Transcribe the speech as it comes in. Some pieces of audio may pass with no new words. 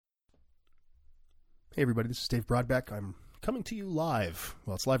Hey everybody, this is Dave Broadbeck. I'm coming to you live.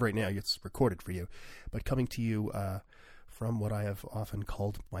 Well, it's live right now. It's recorded for you. But coming to you from what I have often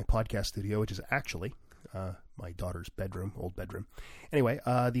called my podcast studio, which is actually my daughter's bedroom, old bedroom. Anyway,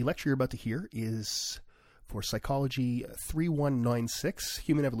 the lecture you're about to hear is for Psychology 3196,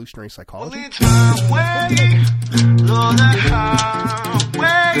 Human Evolutionary Psychology. Well, it's her way, Lord, her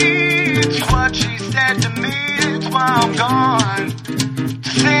way. It's what she said to me, it's why I'm gone.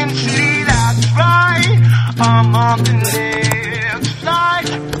 Sin City, that's right. I'm on the next flight.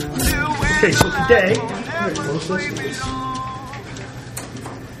 Okay, so today, I'm going to close this.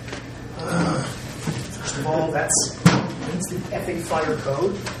 First of all, that's the effing fire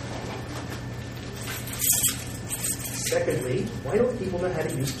code. Secondly, why don't people know how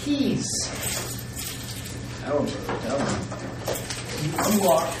to use keys? Tell them. You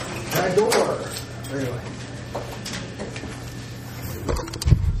unlock that door. Anyway.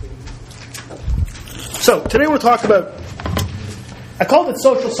 So, today we'll talk about, I called it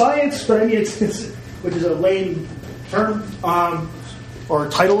social science, but I mean, it's which is a lame term, or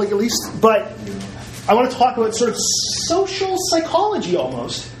title at least, but I want to talk about sort of social psychology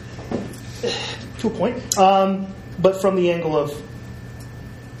almost, to a point, but from the angle of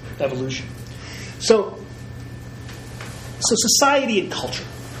evolution. So society and culture,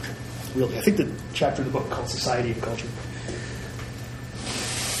 really. I think the chapter of the book called Society and Culture.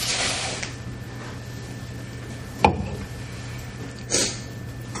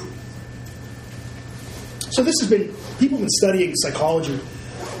 So this has been, people have been studying psychology,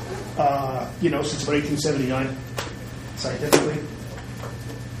 since about 1879, scientifically.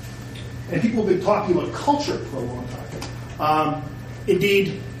 And people have been talking about culture for a long time.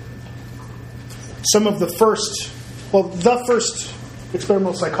 Indeed, some of the first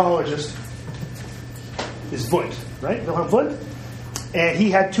experimental psychologist is Wundt, right? Wilhelm Wundt. And he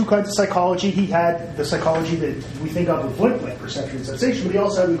had two kinds of psychology. He had the psychology that we think of with Wundt, like perception and sensation, but he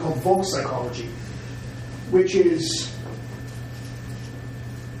also had what we call Volk psychology, which is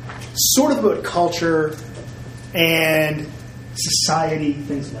sort of about culture and society,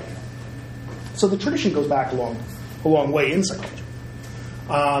 things like that. So the tradition goes back a long way in psychology.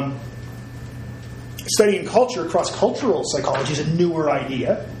 Studying culture, cross-cultural psychology, is a newer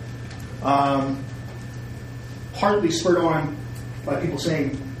idea, partly spurred on by people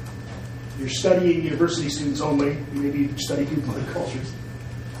saying, you're studying university students only, maybe you study people in other cultures.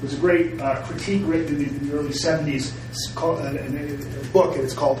 There was a great critique in the early 70s, a book, and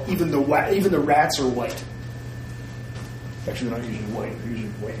it's called Even the Rats Are White. Actually, they're not usually white, they're usually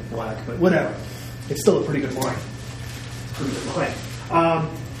white and black, but whatever. It's still a pretty good line.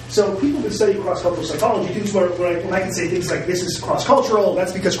 So people have been studying cross-cultural psychology. When I can say things like, this is cross-cultural,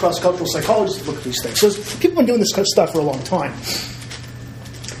 that's because cross-cultural psychologists look at these things. So people have been doing this kind of stuff for a long time.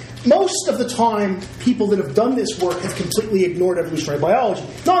 Most of the time, people that have done this work have completely ignored evolutionary biology.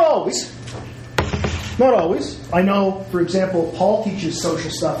 Not always. I know, for example, Paul teaches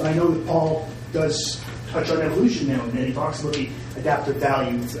social stuff, and I know that Paul does touch on evolution now and then. He talks about the adaptive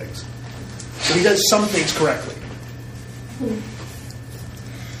value of things. So he does some things correctly.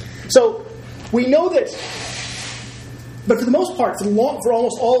 So we know that, but for the most part, for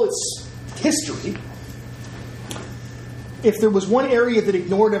almost all its history, if there was one area that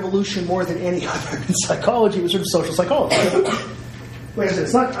ignored evolution more than any other in psychology, it was sort of social psychology. Like I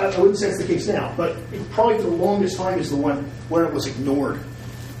said, I wouldn't say it's the case now, but it probably for the longest time is the one where it was ignored.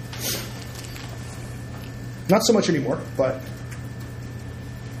 Not so much anymore, but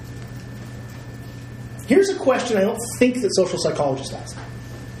here's a question I don't think that social psychologists ask.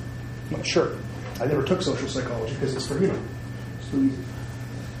 I'm not sure. I never took social psychology because it's for, it's too easy.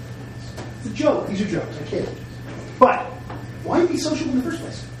 It's a joke. These are jokes. I kid. But why be social in the first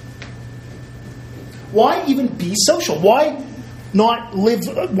place? Why even be social? Why not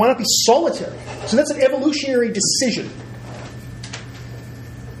be solitary? So that's an evolutionary decision.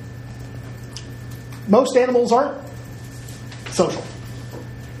 Most animals aren't social.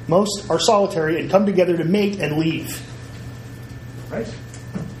 Most are solitary and come together to mate and leave. Right?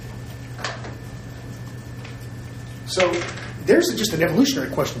 So there's just an evolutionary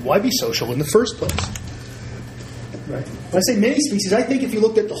question. Why be social in the first place? Right. When I say many species, I think if you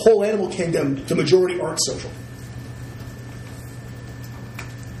looked at the whole animal kingdom, the majority aren't social.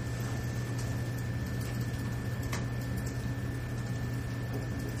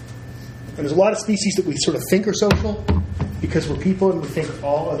 And there's a lot of species that we sort of think are social because we're people and we think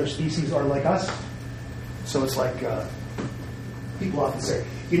all other species are like us. So it's like people often say,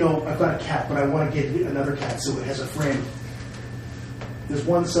 I've got a cat, but I want to get another cat so it has a friend. There's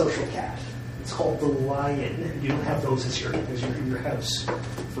one social cat. It's called the lion. You don't have those as your house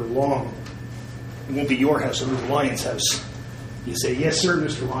for long. It won't be your house, it'll be the lion's house. You say, yes, sir,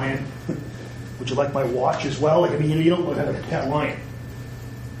 Mr. Lion. Would you like my watch as well? Like, I mean, you don't want to have a pet lion.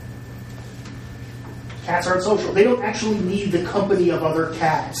 Cats aren't social. They don't actually need the company of other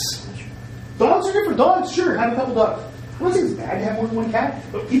cats. Dogs are different. Dogs, sure, have a couple dogs. I'm not saying it's bad to have more than one cat,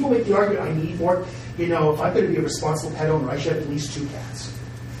 but people make the argument, I need more. You know, if I'm going to be a responsible pet owner, I should have at least 2 cats.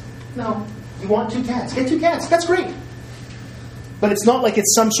 No. You want 2 cats. Get 2 cats. That's great. But it's not like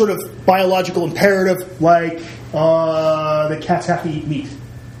it's some sort of biological imperative like the cats have to eat meat.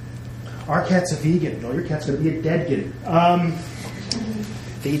 Our cat's a vegan. No, your cat's going to be a deadkin.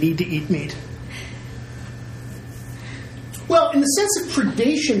 They need to eat meat. Well, in the sense of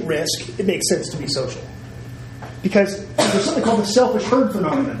predation risk, it makes sense to be social. Because there's something called the selfish herd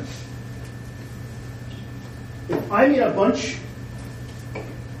phenomenon. If I meet a bunch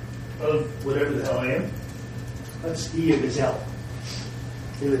of whatever the hell I am, let's be a gazelle.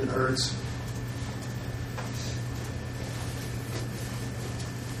 They live in herds.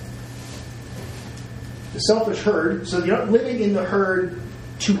 The selfish herd, so you're not living in the herd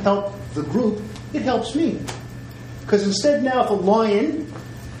to help the group, it helps me. Because instead now if a lion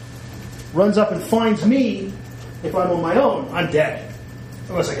runs up and finds me, if I'm on my own, I'm dead.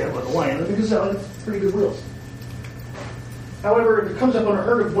 Unless I get up with a lion, the gazelle, it's pretty good rules. However, if it comes up on a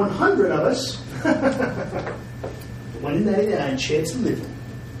herd of 100 of us, 1 in 99 chance of living.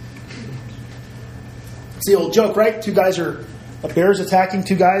 It's the old joke, right? A bear's attacking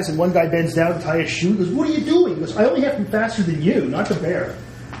 2 guys, and one guy bends down to tie his shoe. He goes, what are you doing? He goes, I only have to be faster than you, not the bear.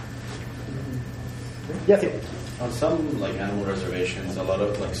 Yeah, Theo. On some animal reservations, a lot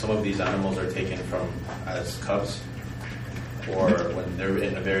of some of these animals are taken from as cubs, or when they're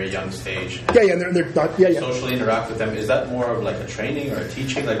in a very young stage. Yeah, they're not. Yeah. Socially interact with them. Is that more of a training or a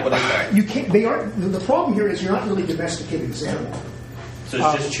teaching? What is that? You can't. They aren't. The problem here is you're not really domesticating this animal. So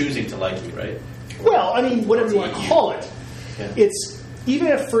it's just choosing to like you, right? Well, I mean, whatever you want to call it. Yeah. It's even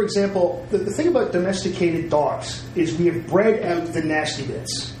if, for example, the thing about domesticated dogs is we have bred out the nasty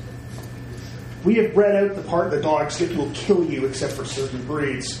bits. We have bred out the part of the dogs that will kill you, except for certain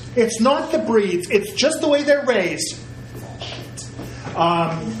breeds. It's not the breeds; it's just the way they're raised.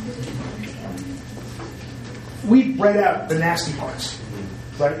 We've bred out the nasty parts,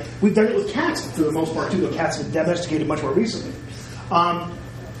 right? We've done it with cats for the most part too. The cats have domesticated much more recently.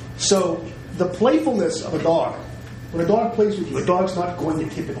 So the playfulness of a dog. When a dog plays with you, a dog's not going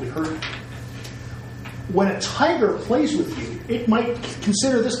to typically hurt you. When a tiger plays with you, it might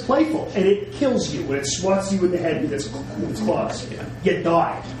consider this playful, and it kills you when it swats you in the head with its claws. You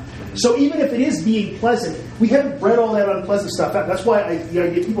die. So even if it is being pleasant, we haven't bred all that unpleasant stuff out. That's why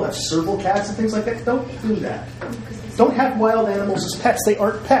people have serval cats and things like that. Don't do that. Don't have wild animals as pets. They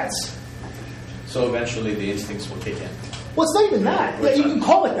aren't pets. So eventually the instincts will kick in. Well, it's not even that. Yeah, you can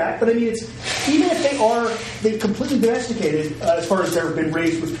call it that, but I mean, it's even if they're completely domesticated as far as they've been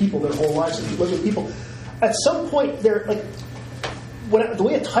raised with people their whole lives and live with people. At some point, they're the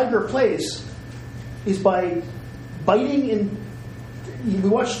way a tiger plays is by biting and. We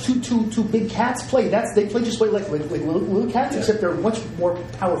watch two big cats play. They play just like little cats, except they're much more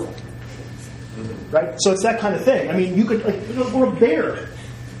powerful, right? So it's that kind of thing. I mean, you could or a bear.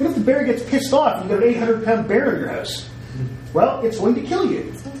 What if the bear gets pissed off? You've got an 800-pound bear in your house. Well, it's going to kill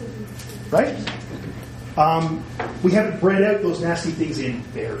you, right? We haven't bred out those nasty things in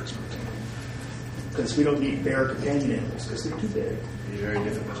bears, because we don't need bear companion animals because they're too big. It'd be very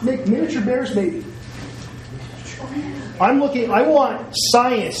difficult. Make miniature bears, maybe. I want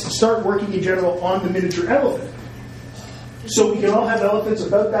science to start working in general on the miniature elephant. So we can all have elephants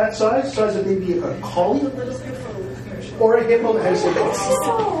about that size of maybe a collie or a hippo that has a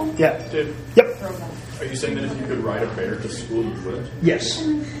Yeah. Yep. Are you saying that if you could ride a bear to school, you would? Yes.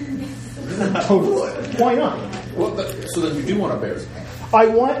 Totally. Why not? Well, so then you do want a bear. I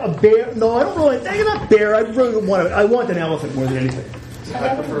want a bear. No, I don't really. Not bear. I really want I want an elephant more than anything.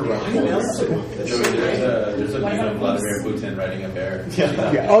 I prefer riding. There's a video of Vladimir Putin riding a bear.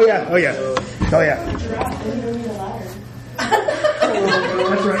 Yeah. Oh yeah. That's right.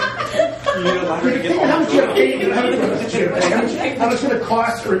 You need a ladder to get How much you pay? How much would it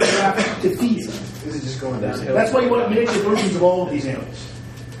cost for a giraffe to feed? This is just going down. That's why you want miniature versions of all of these animals.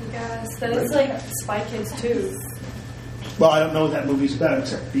 Yes, that is like Spy Kids too. Well, I don't know what that movie's about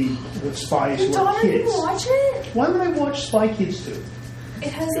except the spies Your who are daughter didn't kids. watch it? Why would I watch Spy Kids 2?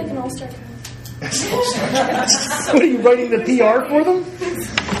 It has like an all-star cast. What are you writing the PR for them?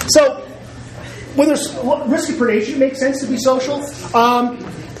 So, when there's risk of predation, it makes sense to be social.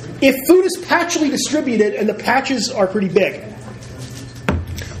 If food is patchily distributed and the patches are pretty big.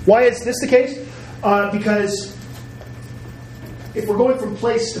 Why is this the case? Because if we're going from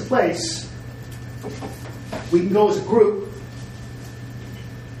place to place, we can go as a group,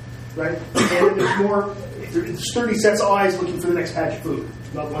 right? And then there's 30 sets of eyes looking for the next patch of food,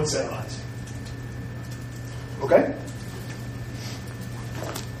 not one set of eyes. Okay?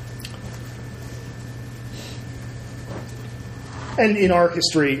 And in our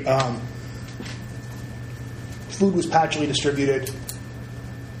history, food was patchily distributed,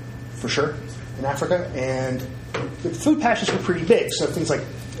 for sure, in Africa, and the food patches were pretty big. So things like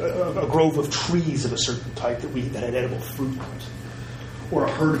a grove of trees of a certain type that had edible fruit, or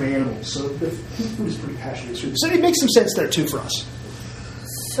a herd of animals. So the food is pretty patchily distributed. So it makes some sense there too for us.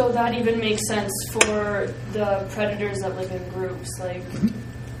 So that even makes sense for the predators that live in groups, like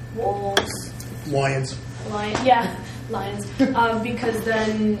wolves, Lions. lions. Because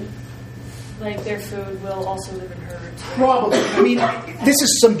then, like, their food will also live in herds. Probably. I mean, this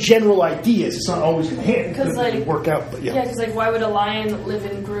is some general ideas. It's not always going to work out, but yeah. Yeah, because like, why would a lion live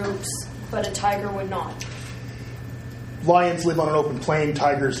in groups, but a tiger would not? Lions live on an open plain.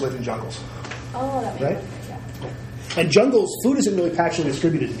 Tigers live in jungles. Oh, that makes Right? sense. Yeah. And jungles, food isn't really patchily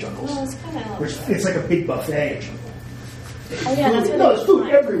distributed in jungles. No, it's kind of. It's like a big buffet. Oh yeah, that's No, there's food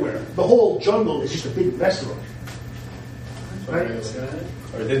everywhere. The whole jungle is just a big restaurant. Right?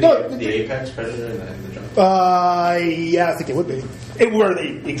 Or did No, the apex predator in the jungle? Yeah, I think it would be. Where they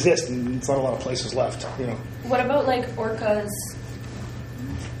exist, and it's not a lot of places left. You know. What about like orcas?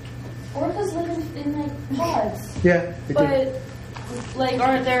 Orcas live in like pods. Yeah, they do. But like,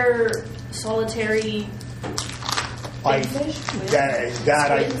 aren't there solitary I fish?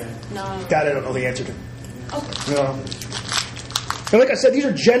 that I don't know the answer to. Okay. No. And like I said, these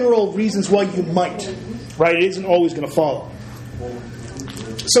are general reasons why you might, right? It isn't always going to follow.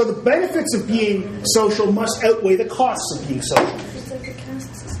 So the benefits of being social must outweigh the costs of being social. It's like a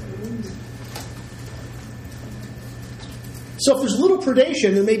caste system. So if there's little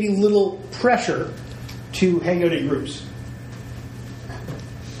predation, there may be little pressure to hang out in groups.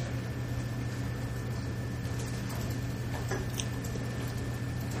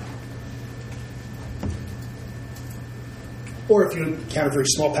 Or if you encounter very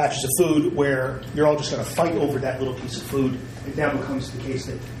small patches of food where you're all just going to fight over that little piece of food, it now becomes the case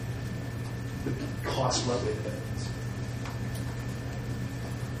that the costs will outweigh the benefits.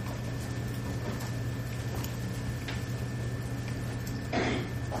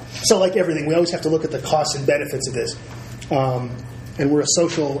 So like everything, we always have to look at the costs and benefits of this. And we're a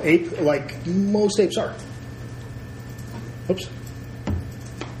social ape, like most apes are. Oops.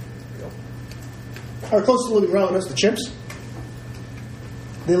 Our closest living relatives, the chimps,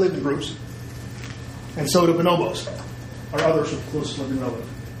 they live in groups. And so do bonobos, our other closest living relative.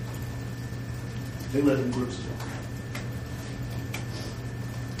 They live in groups as well.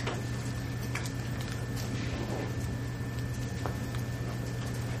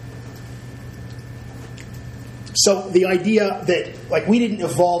 So the idea that, like, we didn't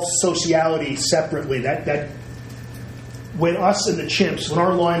evolve sociality separately, that when us and the chimps, when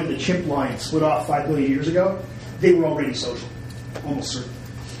our line and the chimp line split off 5 million years ago, they were already social, almost certainly.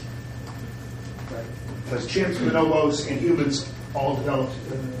 Right? Because chimps, bonobos, and humans all developed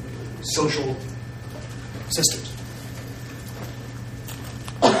social systems.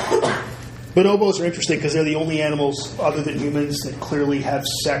 Bonobos are interesting because they're the only animals other than humans that clearly have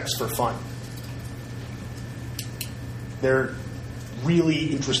sex for fun. They're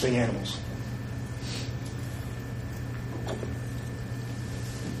really interesting animals.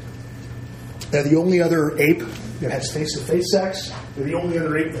 They're the only other ape that has face-to-face sex. They're the only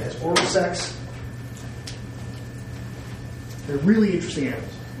other ape that has oral sex. They're really interesting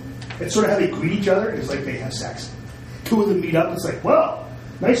animals. It's sort of how they greet each other. It's like they have sex. Two of them meet up. It's like, well,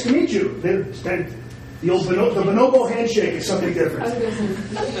 nice to meet you. The old the bonobo handshake is something different.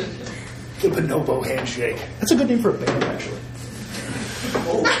 The bonobo handshake. That's a good name for a band, actually.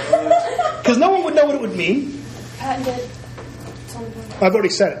 Because no one would know what it would mean. Patented. I've already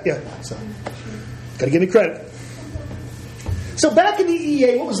said it, yeah. So, got to give me credit. So back in the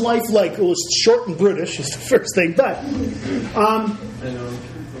EEA, what was life like? It was short and brutish, is the first thing. But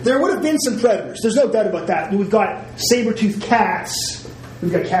there would have been some predators. There's no doubt about that. We've got saber-toothed cats.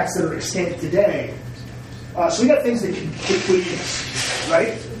 We've got cats that are extinct today. So we got things that could eat us,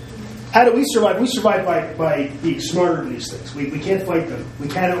 right? How do we survive? We survive by being smarter than these things. We can't fight them. We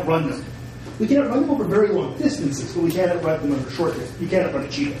can't outrun them. We can outrun them over very long distances, but we can't outrun them over short distances. You can't outrun a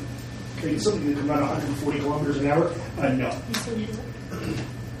cheetah. Okay, something that can run 140 kilometers an hour? No.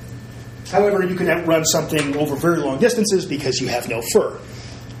 However, you can outrun something over very long distances because you have no fur.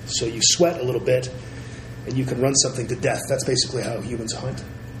 So you sweat a little bit, and you can run something to death. That's basically how humans hunt.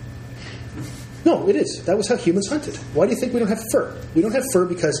 No, it is. That was how humans hunted. Why do you think we don't have fur? We don't have fur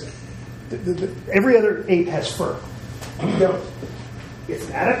because Every other ape has fur. We don't. It's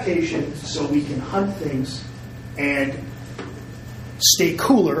an adaptation so we can hunt things and stay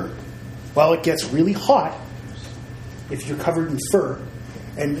cooler while it gets really hot if you're covered in fur.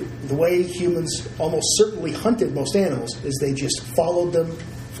 And the way humans almost certainly hunted most animals is they just followed them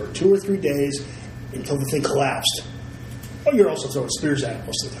for 2 or 3 days until the thing collapsed. Oh, you're also throwing spears at it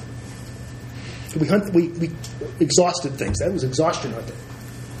most of the time. We exhausted things. That was exhaustion hunting.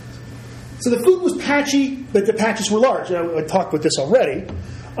 So the food was patchy, but the patches were large. I talked about this already.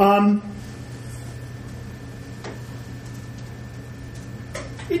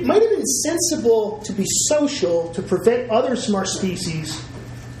 It might have been sensible to be social to prevent others from our species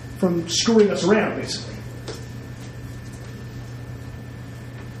from screwing us around, basically.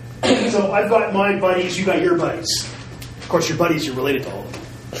 So I've got my buddies, you got your buddies. Of course, your buddies, you're related to all of them.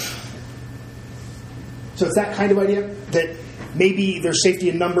 So it's that kind of idea that maybe there's safety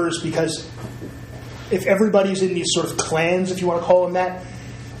in numbers because if everybody's in these sort of clans, if you want to call them that,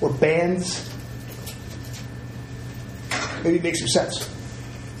 or bands, maybe it makes some sense.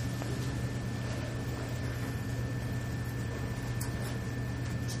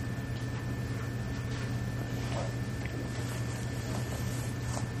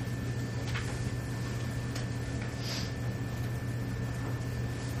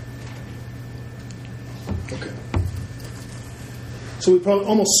 So we probably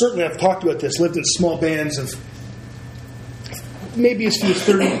almost certainly have talked about this, lived in small bands of maybe as few as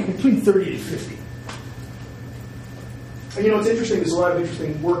 30, between 30 and 50. And it's interesting, there's a lot of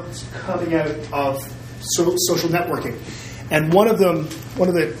interesting work coming out of social networking. And one of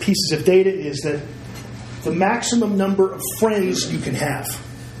the pieces of data is that the maximum number of friends you can have.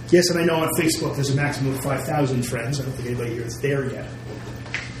 Yes, and I know on Facebook there's a maximum of 5,000 friends. I don't think anybody here is there yet.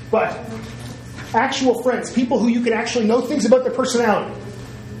 But actual friends, people who you can actually know things about their personality.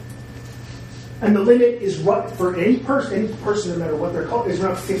 And the limit is what for any person, no matter what they're called, is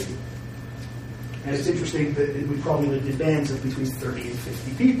around 50. And it's interesting that we probably lived in bands of between 30 and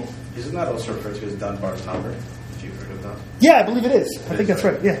 50 people. Isn't that also referred to as Dunbar's number? If you've heard of that? Yeah, I believe it is. I think that's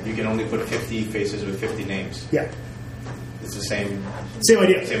right. Yeah. You can only put 50 faces with 50 names. Yeah. It's the same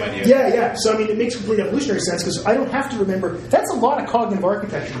idea. Same idea. Yeah. So, it makes complete evolutionary sense because I don't have to remember. That's a lot of cognitive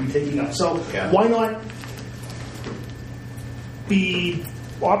architecture to be taking up. So, why not be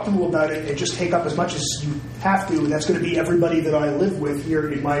optimal about it and just take up as much as you have to? And that's going to be everybody that I live with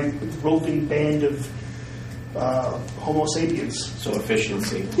here in my roving band of Homo sapiens. So,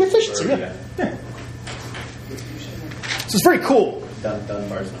 efficiency. Yeah, efficiency, yeah. So, it's very cool.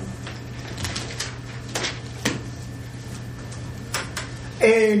 Dunbar's number.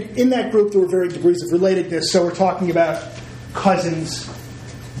 And in that group, there were varied degrees of relatedness. So we're talking about cousins,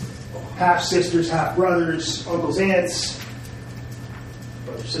 half-sisters, half-brothers, uncles, aunts,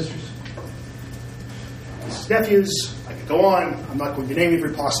 brothers, sisters, nieces, nephews. I could go on. I'm not going to name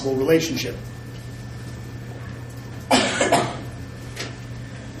every possible relationship.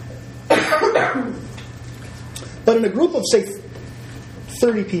 But in a group of, say,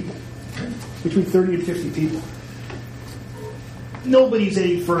 30 people, between 30 and 50 people, nobody's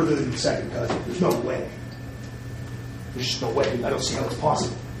any further than second cousin. There's no way. There's just no way. I don't see how it's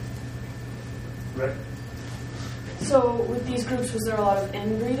possible. Right? So with these groups, was there a lot of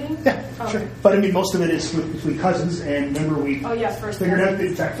inbreeding? Yeah, sure. But most of it is between cousins, and remember we first figured out cousins. that,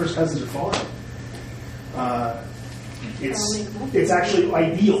 in fact, first cousins are falling. It's actually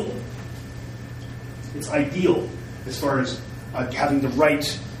ideal. It's ideal as far as having the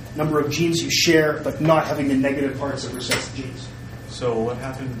right number of genes you share, but not having the negative parts of recessive genes. So what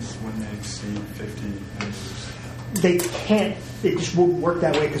happens when they exceed 50 members? They can't. It just won't work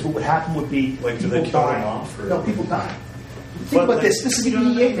that way because what would happen would be Like, do people they kill die. them off? Or? No, people die. Think But, about like, this. This is the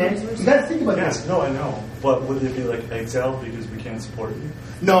EEA, man. You got to think about this. No, I know. But would it be like exiled because we can't support you?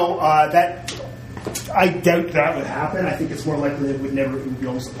 No, that I doubt that would happen. I think it's more likely that it would be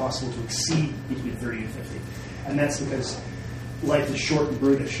almost impossible to exceed between 30 and 50, and that's because life is short and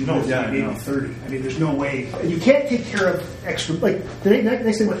brutish. You live to maybe 30. There's no way. You can't take care of extra. Like the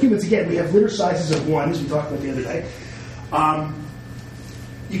next thing about humans, again, we have litter sizes of 1, as we talked about the other day.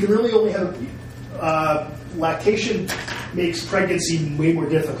 You can really only have lactation makes pregnancy way more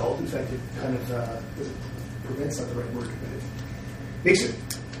difficult. In fact, it kind of prevents not the right word, but it makes it.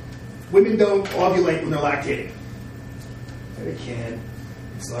 Women don't ovulate when they're lactating. They can.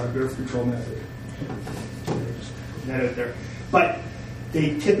 It's not a birth control method. Just putting that out there. But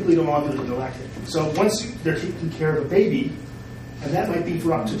they typically don't ovulate when they're lactating. So once they're taking care of a baby, and that might be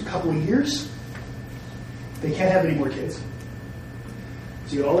for up to a couple of years, they can't have any more kids.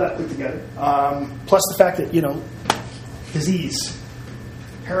 So you get all that put together. Plus the fact that, disease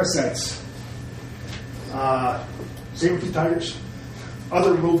parasites, saber-tooth tigers,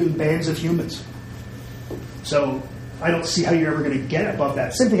 other roving bands of humans. So I don't see how you're ever going to get above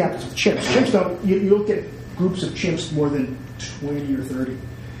that. Same thing happens with chimps. Chimps don't, you don't get groups of chimps more than 20 or 30.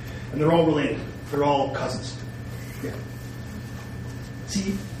 And they're all related. They're all cousins. Yeah.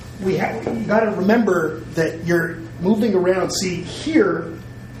 See, you got to remember that you're moving around. See, here,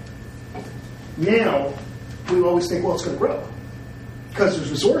 now, we always think, well, it's going to grow. Because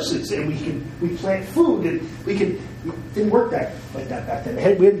there's resources, and we plant food, and it didn't work like that back then.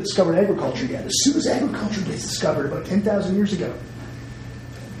 We hadn't discovered agriculture yet. As soon as agriculture gets discovered, about 10,000 years ago,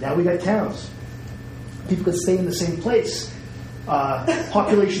 now we got towns. People can stay in the same place.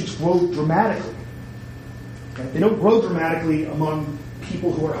 Populations grow dramatically. Okay? They don't grow dramatically among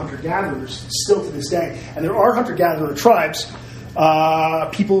people who are hunter-gatherers, still to this day. And there are hunter-gatherer tribes,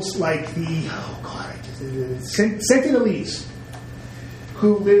 peoples like the Sentinelese,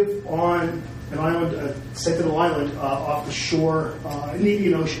 who live on an island, Sentinel Island, off the shore in the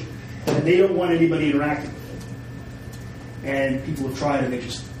Indian Ocean. And they don't want anybody interacting with them. And people have tried, and they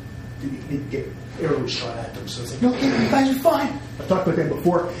get arrows shot at them. So it's like, no, you guys are fine. I've talked about that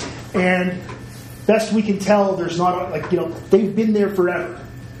before. And best we can tell, there's not, they've been there forever.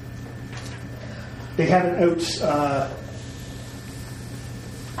 They haven't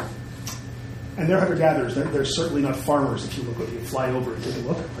and they're hunter-gatherers. They're certainly not farmers. If you fly over and take a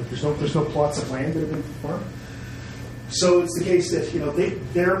look, there's no plots of land that have been farmed. So it's the case that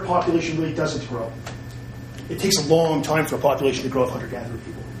their population really doesn't grow. It takes a long time for a population to grow of hunter-gatherer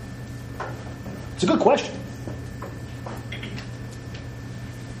people. It's a good question.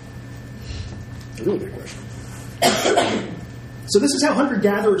 A really good question. So this is how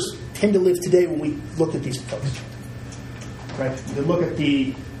hunter-gatherers tend to live today when we look at these folks. Right? You look at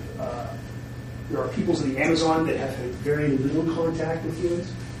there are peoples in the Amazon that have had very little contact with humans.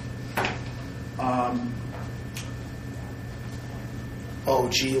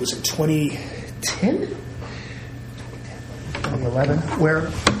 It was in 2010? 2011, where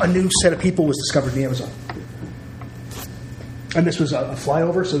a new set of people was discovered in the Amazon. And this was a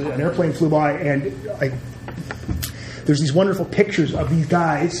flyover, so an airplane flew by, and there's these wonderful pictures of these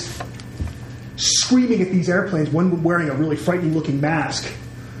guys screaming at these airplanes, one wearing a really frightening-looking mask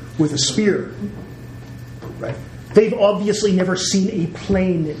with a spear. Right? They've obviously never seen a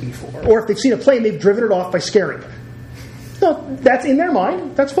plane before. Or if they've seen a plane, they've driven it off by scaring it. No, that's in their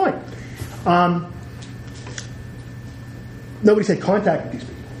mind. That's fine. Nobody's had contact with these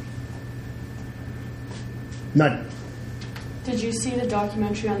people. None. Did you see the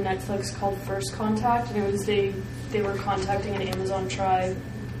documentary on Netflix called First Contact? And it was they were contacting an Amazon tribe.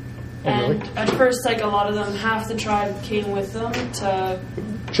 And really? At first, a lot of them, half the tribe came with them to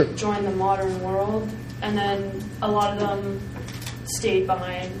join the modern world. And then a lot of them stayed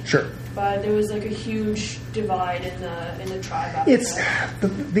behind. Sure. But there was a huge divide in the tribe after that.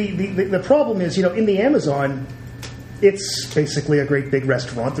 The problem is, in the Amazon, it's basically a great big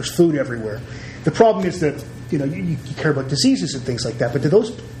restaurant. There's food everywhere. The problem is that, you care about diseases and things like that, but do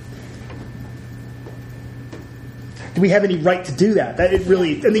we have any right to do that? That it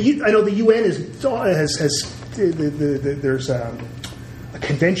really, and I know the UN there's a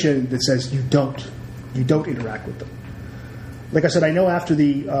convention that says you don't interact with them. Like I said, I know after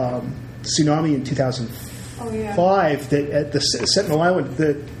the tsunami in 2005 that at the Sentinel Island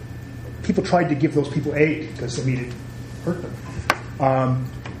that people tried to give those people aid because it hurt them.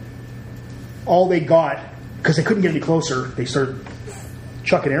 All they got, because they couldn't get any closer, they started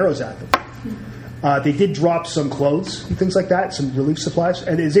chucking arrows at them. They did drop some clothes and things like that, some relief supplies.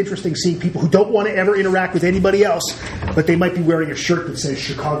 And it's interesting seeing people who don't want to ever interact with anybody else, but they might be wearing a shirt that says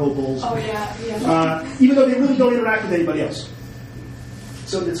Chicago Bulls. Oh, yeah. Even though they really don't interact with anybody else.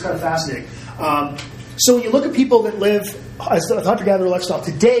 So it's kind of fascinating. So when you look at people that live as a hunter-gatherer lifestyle,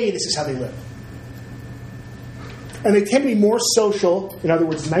 today this is how they live. And they tend to be more social, in other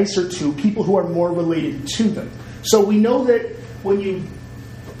words, nicer to people who are more related to them. So we know that when you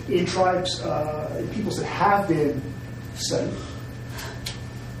in tribes, peoples that have been studied.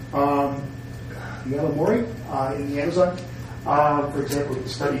 The Yanomori in the Amazon, for example, have been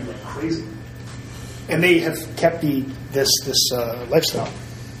studied like crazy. And they have kept this lifestyle.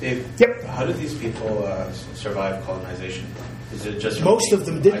 Dave, yep. How did these people survive colonization? Is it just most of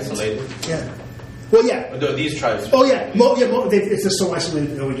them didn't. Isolated? Yeah. Well, yeah. No, these tribes. Oh, yeah. It's just so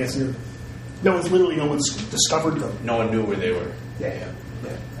isolated that no one gets near them. No one's discovered them. No one knew where they were. Yeah.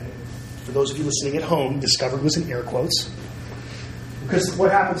 For those of you listening at home, discovered was in air quotes. Because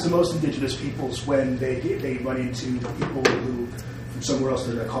what happens to most indigenous peoples when they run into people who from somewhere else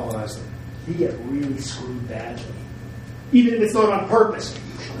they're going to colonize them? You get really screwed badly. Even if it's not on purpose.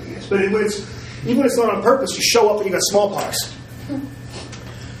 But even if it's not on purpose, you show up and you got smallpox.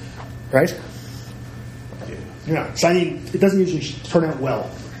 Right? Yeah. So I mean, it doesn't usually turn out well.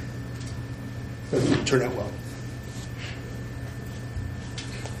 It doesn't usually turn out well.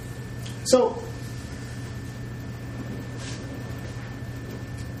 So,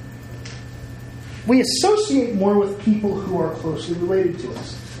 we associate more with people who are closely related to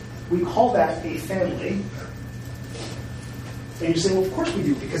us. We call that a family. And you say, well, of course we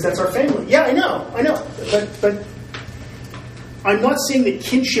do, because that's our family. Yeah, I know. But I'm not saying that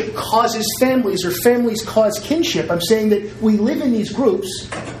kinship causes families or families cause kinship. I'm saying that we live in these groups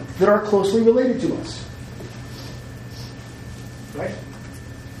that are closely related to us. Right?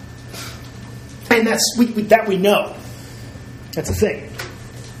 And that we know. That's the thing.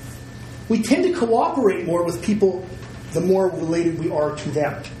 We tend to cooperate more with people the more related we are to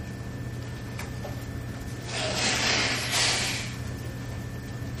them.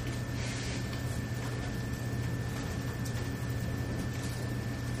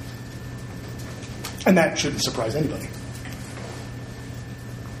 And that shouldn't surprise anybody.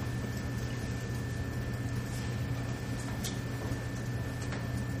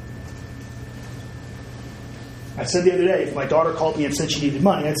 I said the other day, if my daughter called me and said she needed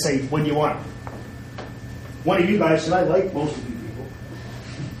money, I'd say, when do you want it? One of you guys said, I like most of you people.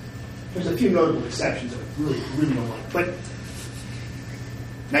 There's a few notable exceptions that I really, really don't like. But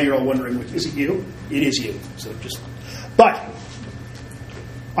now you're all wondering, is it you? It is you. But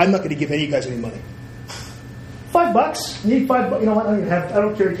I'm not going to give any of you guys any money. $5. You need $5. You know what? I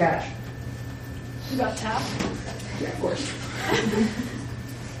don't carry cash. You got tap? Yeah, of course.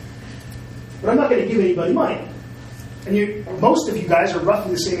 But I'm not going to give anybody money. And most of you guys are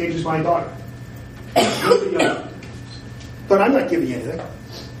roughly the same age as my daughter. But I'm not giving you anything.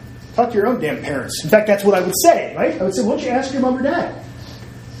 Talk to your own damn parents. In fact, that's what I would say, right? I would say, why don't you ask your mom or dad?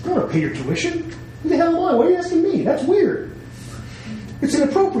 I don't want to pay your tuition. Who the hell am I? Why are you asking me? That's weird. It's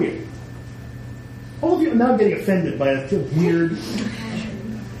inappropriate. All of you, now I'm getting offended by a weird...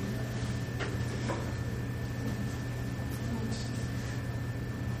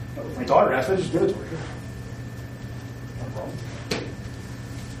 My daughter asked, I just give it to her. No problem.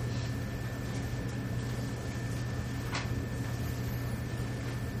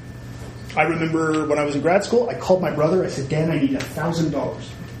 I remember when I was in grad school, I called my brother. I said, Dan, I need $1,000.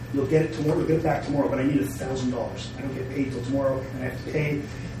 You'll get it tomorrow. You'll get it back tomorrow, but I need $1,000. I don't get paid till tomorrow, and I have to pay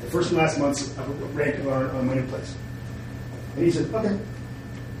the first and last month's rent on my new place. And he said, okay.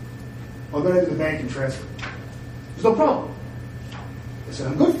 I'll go to the bank and transfer. There's no problem. I said,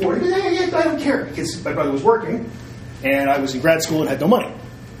 I'm good for it. Yeah, I don't care. Because my brother was working, and I was in grad school and had no money.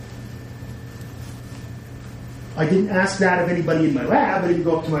 I didn't ask that of anybody in my lab. I didn't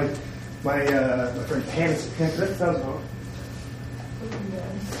go up to my friend Pam and say, Pam, that's $1,000.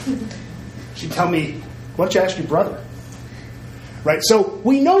 She'd tell me, why don't you ask your brother? Right? So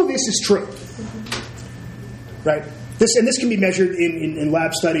we know this is true. Right? This can be measured in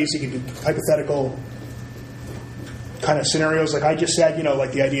lab studies. You can do hypothetical kind of scenarios like I just said,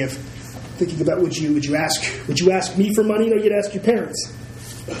 like the idea of thinking about would you ask me for money or you'd ask your parents?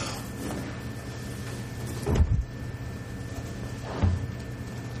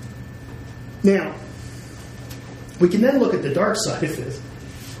 Now, we can then look at the dark side of this,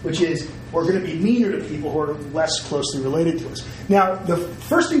 which is we're going to be meaner to people who are less closely related to us. Now, the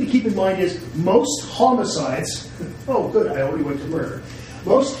first thing to keep in mind is most homicides, oh good, I already went to murder.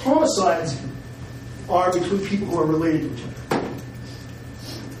 Most homicides are between people who are related to each other.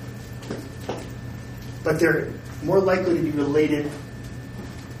 But they're more likely to be related.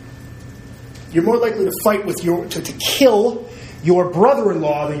 You're more likely to fight with to kill your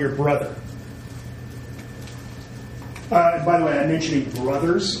brother-in-law than your brother. And by the way, I'm mentioning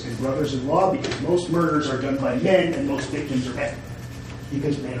brothers and brothers-in-law because most murders are done by men and most victims are men.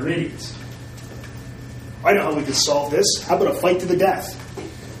 Because men are idiots. I know how we could solve this. How about a fight to the death?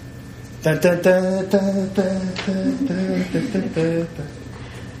 Dun, dun, dun, dun, dun, dun, dun, dun, dun.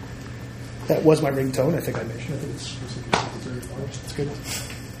 That was my ringtone. I think I mentioned it. It's good.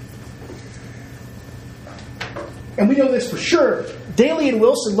 And we know this for sure. Daly and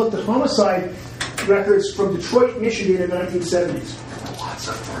Wilson looked at homicide records from Detroit, Michigan in the 1970s. Lots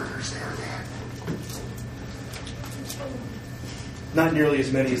of murders there, man. Not nearly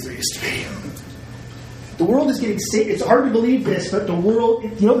as many as there used to be. The world is getting safe. It's hard to believe this, but the world,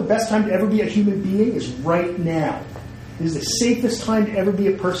 the best time to ever be a human being is right now. It is the safest time to ever be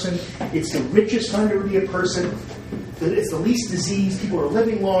a person. It's the richest time to ever be a person. It's the least diseased. People are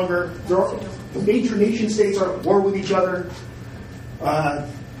living longer. The major nation states are at war with each other.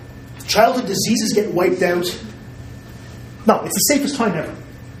 Childhood diseases get wiped out. No, it's the safest time ever.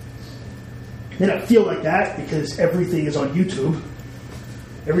 May not feel like that because everything is on YouTube.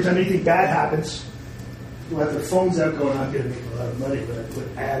 Every time anything bad happens, people have their phones out going, I'm going to make a lot of money when I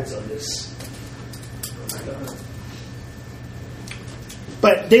put ads on this. Oh my God.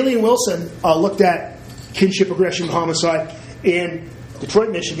 But Daley and Wilson looked at kinship, aggression, and homicide in Detroit,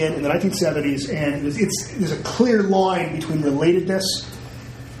 Michigan in the 1970s, and there's a clear line between relatedness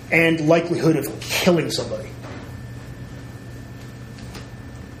and likelihood of killing somebody.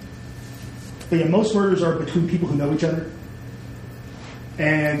 But yeah, most murders are between people who know each other,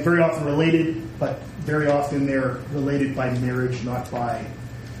 and very often related, but very often they're related by marriage, not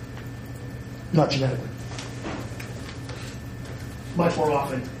genetically. Much more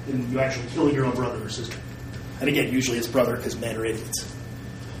often than you actually killing your own brother or sister. And again, usually it's brother because men are idiots.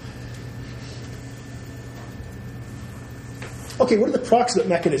 Okay, what are the proximate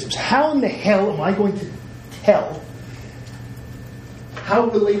mechanisms? How in the hell am I going to tell how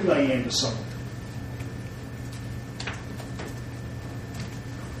related I am to someone?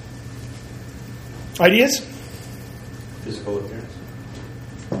 Ideas? Physical appearance.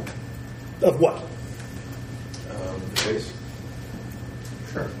 Of what? The face.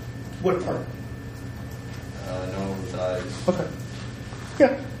 Sure. What part? Nose, eyes. Okay.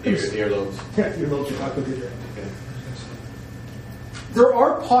 Yeah. Earlobes. Yeah, earlobes are not going to do that. Okay. There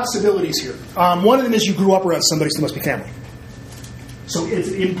are possibilities here. One of them is you grew up around somebody, so they must be family. So it's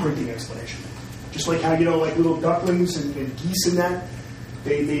an imprinting explanation. Just like how, like little ducklings and geese and that,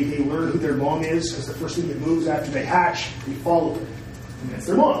 they learn who their mom is because the first thing that moves after they hatch, they follow her. And that's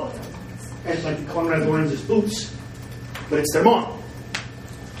their mom. And like Conrad Lawrence's boots, but it's their mom.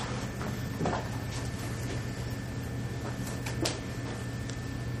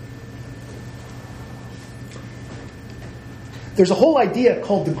 There's a whole idea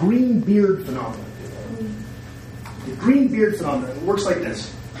called the green beard phenomenon. The green beard phenomenon. It works like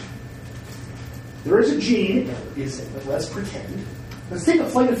this. There is a gene, let's pretend. Let's take a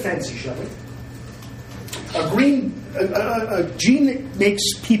flight of fancy, shall we? A gene that makes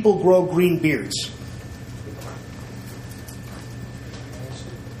people grow green beards.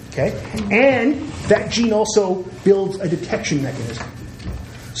 Okay? And that gene also builds a detection mechanism.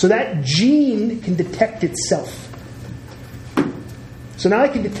 So that gene can detect itself. So now I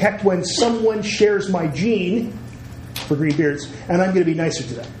can detect when someone shares my gene for green beards, and I'm going to be nicer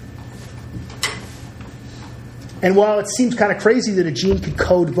to them. And while it seems kind of crazy that a gene could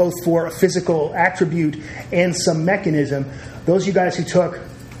code both for a physical attribute and some mechanism, those of you guys who took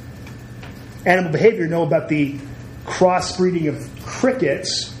animal behavior know about the crossbreeding of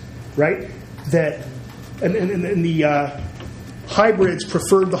crickets, right? That and the hybrids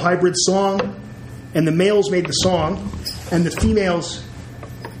preferred the hybrid song, and the males made the song, and the females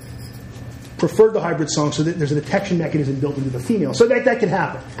preferred the hybrid song, so that there's a detection mechanism built into the female. So that can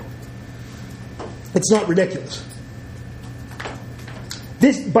happen. It's not ridiculous.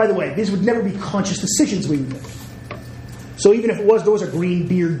 This, by the way, these would never be conscious decisions we would make. So even if there was a green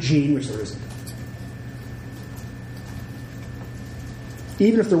beard gene, which there isn't,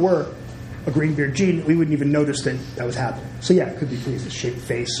 even if there were a green beard gene, we wouldn't even notice that was happening. So yeah, it could be things that shape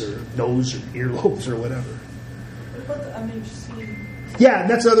face or nose or earlobes or whatever. What about the MHC? Yeah,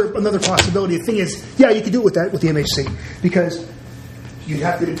 that's another possibility. The thing is, yeah, you could do it with the MHC, because you'd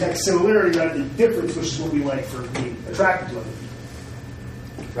have to detect similarity rather than difference, which is what we like for being attracted to other people.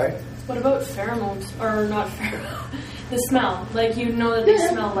 Right? What about pheromones? Or not pheromones? The smell. Like, you know that they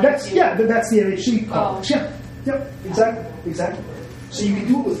smell like you. Yeah, that's the MHC. Oh. Yeah, yep, exactly. So you can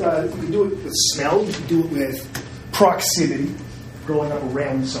do it with smell. You can do it with proximity, growing up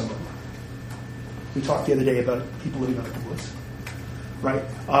around someone. We talked the other day about people living up in the woods, right?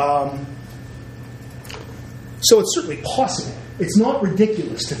 So it's certainly possible. It's not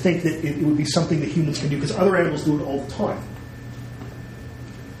ridiculous to think that it would be something that humans can do, because other animals do it all the time.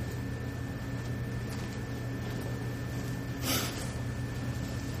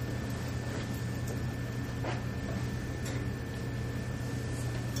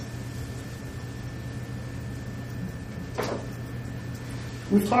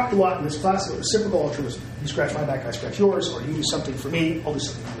 We've talked a lot in this class about reciprocal altruism. You scratch my back, I scratch yours, or you do something for me, I'll do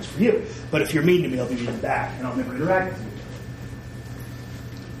something nice for you. But if you're mean to me, I'll be mean back, and I'll never interact with you.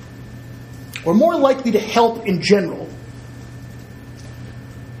 We're more likely to help in general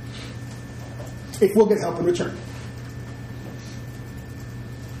if we'll get help in return.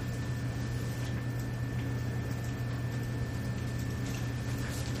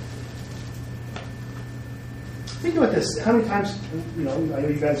 Think about this. How many times, I know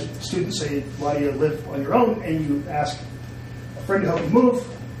you guys, students, say, why do you live on your own? And you ask a friend to help you move.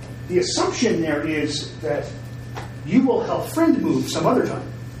 The assumption there is that you will help friend move some other time.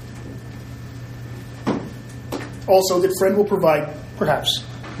 Also, that friend will provide, perhaps,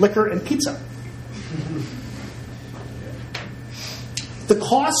 liquor and pizza. The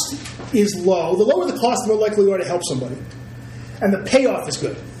cost is low. The lower the cost, the more likely you are to help somebody. And the payoff is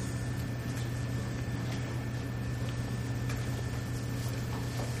good.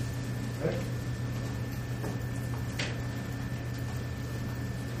 Okay.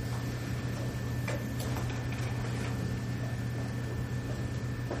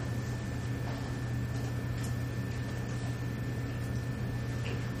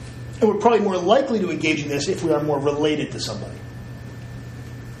 And we're probably more likely to engage in this if we are more related to somebody.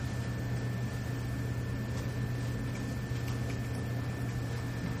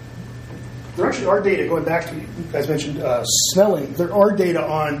 There actually are data, going back to, you guys mentioned smelling, there are data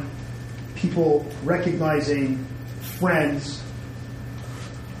on people recognizing friends,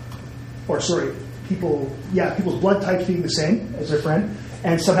 people's blood types being the same as their friend,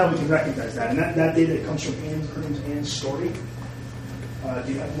 and somehow we can recognize that. And that data comes from her name's Anne Story.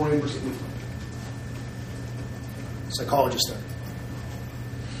 Do you have more information? Psychologist there.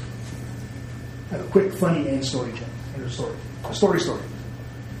 I have a quick, funny Anne Story, a story.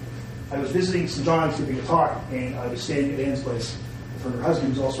 I was visiting St. John's giving a talk, and I was staying at Anne's place. Her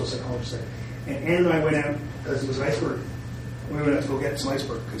husband was also a psychologist there. And Anne and I went out, because it was an iceberg. We went out to go get some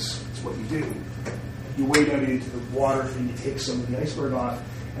iceberg, because it's what you do. You wade out into the water, and you take some of the iceberg off,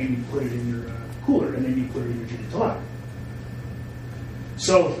 and you put it in your cooler, and then you put it in your gin and tonic.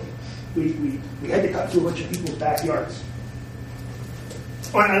 So we had to cut through a bunch of people's backyards.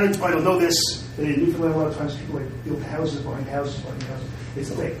 I don't know this, but in Newfoundland, a lot of times people build houses behind houses. It's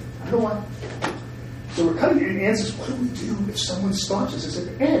a thing. I don't know why. So we're cutting it, and Anne says, what do we do if someone stops us? I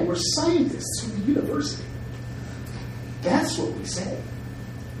said, Anne, we're scientists from the university. That's what we say.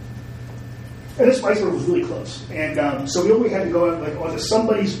 And this iceberg was really close. And so we only had to go out onto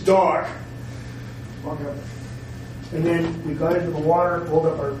somebody's dock, walk out. And then we got into the water, rolled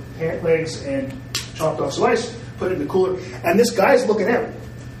up our pant legs, and chopped off some ice, put it in the cooler. And this guy's looking out.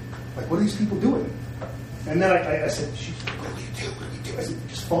 Like, what are these people doing? And then I said, what do you do? I said,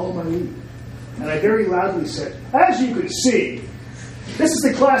 just follow my lead. And I very loudly said, as you can see, this is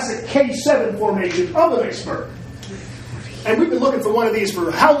the classic K7 formation of an iceberg. And we've been looking for one of these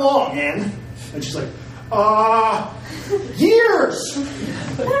for how long, Anne? And she's like, years!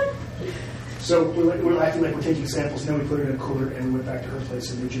 So we're acting like we're taking samples, and then we put it in a cooler, and we went back to her place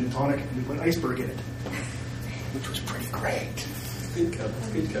and made gin and tonic, and we put iceberg in it, which was pretty great. Good cover.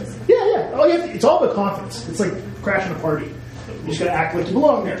 Yeah. It's all about confidence. It's like crashing a party. You just got to act like you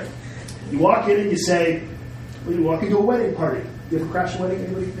belong there. You walk in and you say, well, you walk into a wedding party. You ever crash a wedding?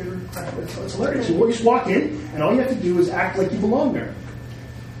 Anybody ever crash a wedding? It's hilarious. You just walk in, and all you have to do is act like you belong there.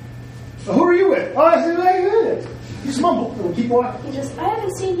 So who are you with? Oh, I said, good. You just mumble, and we'll keep walking. I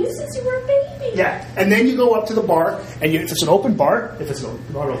haven't seen you since you were a baby. Yeah, and then you go up to the bar, and if it's an open bar, not an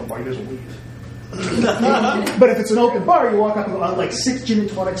open bar, you doesn't leave. But if it's an open bar, you walk up and go, I'd like 6 gin and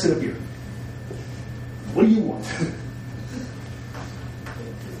tonics and a beer. What do you want?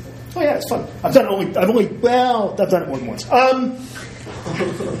 Oh yeah, it's fun. I've done it more than once.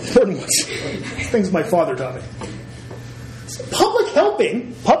 Things my father taught me. Public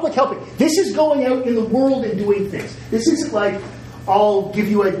helping. This is going out in the world and doing things. This isn't like, I'll give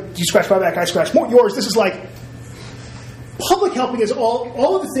you you scratch my back, I scratch more yours. This is like, public helping is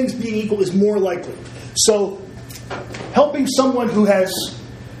all of the things being equal is more likely. So, helping someone who has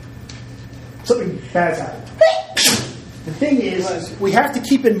something bad's happened. The thing is, we have to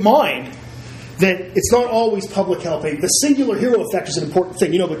keep in mind that it's not always public helping. The singular hero effect is an important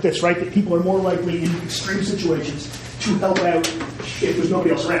thing. You know about this, right? That people are more likely in extreme situations to help out if there's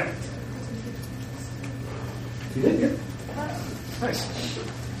nobody else around. You did? Yeah. Nice.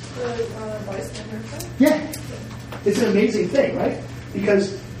 Yeah. It's an amazing thing, right?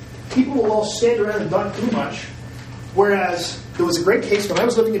 Because people will all stand around and not do much. Whereas there was a great case when I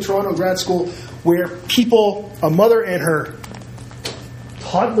was living in Toronto in grad school where a mother and her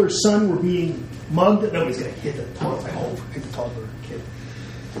toddler son were being mugged. Nobody's going to hit the toddler, I hope, hit the toddler kid.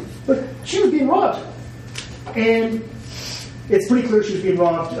 But she was being robbed. And it's pretty clear she was being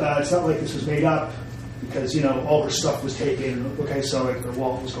robbed. It's not like this was made up because, all her stuff was taken. Okay, so her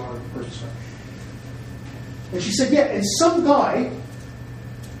wallet was gone, her purse was gone. And she said, yeah, and some guy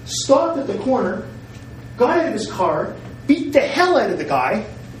stopped at the corner, got out of his car, beat the hell out of the guy,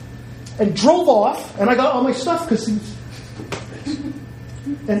 and drove off, and I got all my stuff because he was...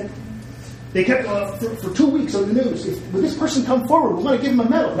 And they kept, for 2 weeks on the news, will this person come forward? We're going to give him a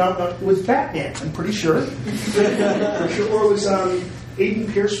medal. Now, it was Batman, I'm pretty sure. Or it was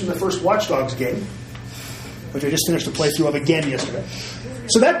Aiden Pierce from the first Watch Dogs game. which I just finished a playthrough of again yesterday.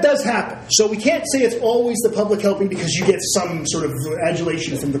 So that does happen. So we can't say it's always the public helping because you get some sort of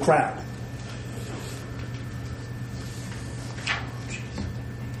adulation from the crowd.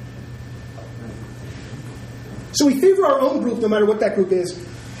 So we favor our own group, no matter what that group is,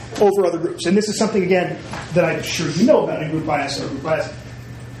 over other groups. And this is something, again, that I'm sure you know about in group bias or group bias.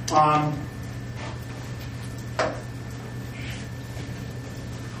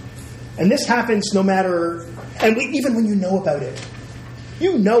 And this happens no matter, and even when you know about it.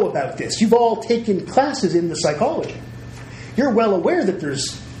 You know about this. You've all taken classes in the psychology. You're well aware that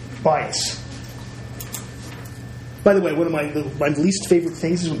there's bias. By the way, one of my least favorite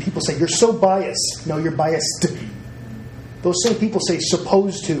things is when people say, you're so biased. No, you're biased. Those same people say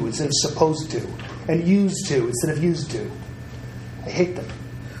supposed to instead of supposed to, and used to instead of used to. I hate them.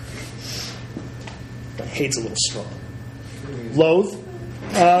 But hate's a little strong. Loathe.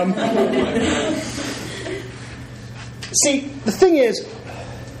 See, the thing is,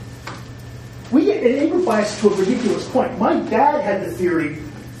 we get an in-group bias to a ridiculous point. My dad had the theory,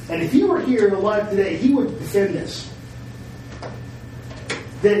 and if he were here and alive today, he would defend this.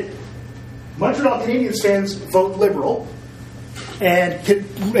 That Montreal Canadiens fans vote Liberal, and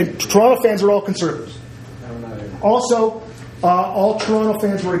Toronto fans are all Conservatives. Also, all Toronto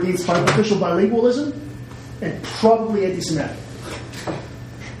fans were against official bilingualism, and probably anti-Semitic.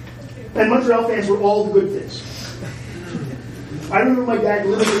 And Montreal fans were all the good things. I remember my dad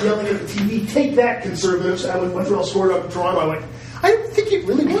literally yelling at the TV, "Take that, Conservatives!" When Montreal scored up in Toronto, I went, "I don't think it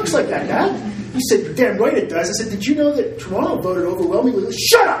really works like that, Dad." He said, "You're damn right it does." I said, "Did you know that Toronto voted overwhelmingly?"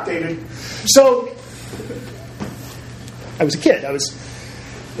 Shut up, David! So, I was a kid. And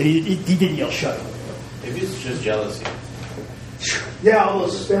he did yell, "Shut up." Maybe it's just jealousy. Yeah, all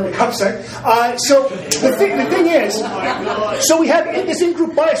those Stanley Cups, right? So the thing is, so we have this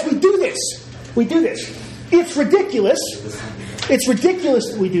in-group bias. We do this. It's ridiculous. It's ridiculous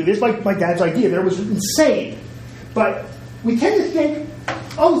that we do this. My dad's idea there was insane. But we tend to think,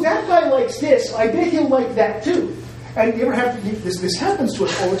 oh, that guy likes this. I bet he'll like that too. And you ever have this happens to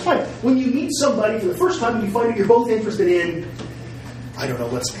us all the time. When you meet somebody for the first time and you find that you're both interested in, I don't know,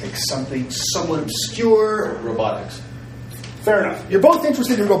 let's pick something somewhat obscure. Robotics. Fair enough. You're both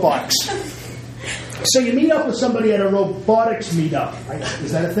interested in robotics. So you meet up with somebody at a robotics meetup.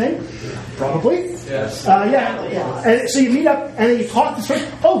 Is that a thing? Probably. Yes. Yeah. And so you meet up and then you talk to someone.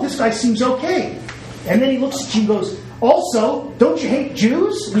 Oh, this guy seems okay. And then he looks at you and goes, also, don't you hate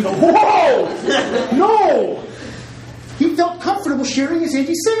Jews? And you go, whoa! No! He felt comfortable sharing his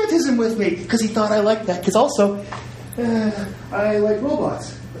anti-Semitism with me because he thought I liked that. Because also, I like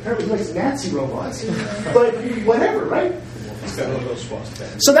robots. Apparently he likes Nazi robots. But whatever, right?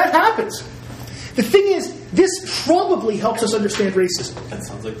 So that happens. The thing is, this probably helps us understand racism. That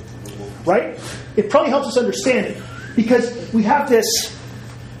sounds like... Right? It probably helps us understand it. Because we have this...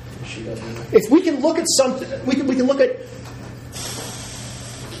 If we can look at something... We can look at...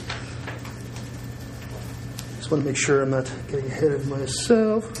 Just want to make sure I'm not getting ahead of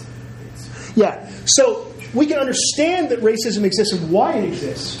myself. Yeah. So we can understand that racism exists and why it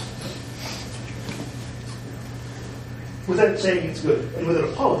exists. Without saying it's good and without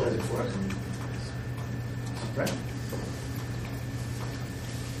apologizing for it. Right?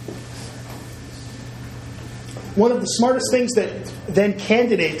 One of the smartest things that then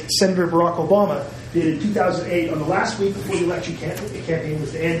candidate Senator Barack Obama did in 2008 on the last week before the election campaign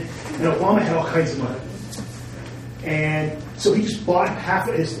was to end, and Obama had all kinds of money. And so he just bought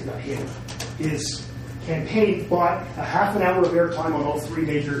his campaign bought a half an hour of airtime on all four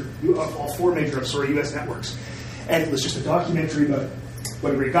major U.S. networks. And it was just a documentary about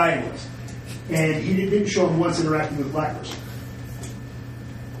what a great guy he was. And he didn't show him once interacting with a black person.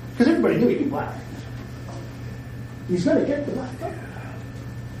 Because everybody knew he'd be black. He's going to get the black guy.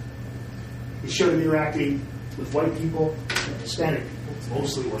 He showed him interacting with white people, Hispanic people,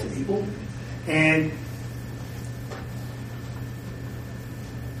 mostly white people. And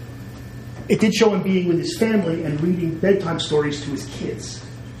it did show him being with his family and reading bedtime stories to his kids.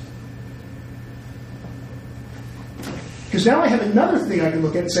 Because now I have another thing I can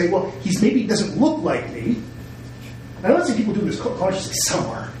look at and say, well, maybe he doesn't look like me. And I'm not saying people do this consciously, some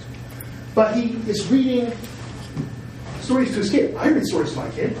are. But he is reading stories to his kid. I read stories to my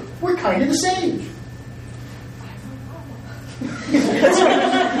kid. We're kind of the same. That's right.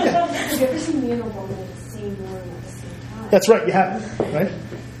 Have you ever seen me and Obama at the same morning at the same time? That's right, you have, right?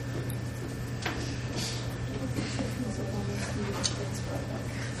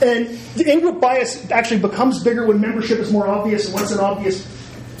 And the in-group bias actually becomes bigger when membership is more obvious. And once an obvious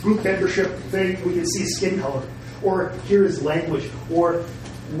group membership thing, we can see skin color, or hear his language, or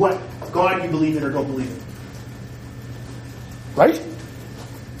what God you believe in or don't believe in. right?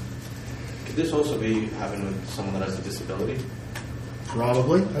 Could this also be happening with someone that has a disability?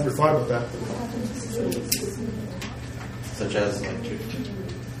 Probably. Never thought about that. Such as, like,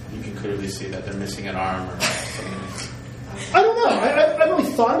 you can clearly see that they're missing an arm or something. I don't know. I haven't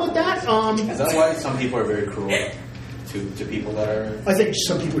really thought about that. Is that why some people are very cruel to people that are I think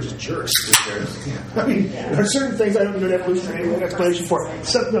some people are just jerks. jerks? I mean, there are certain things I don't need an evolutionary explanation for.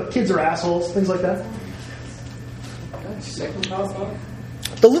 Some kids are assholes, things like that.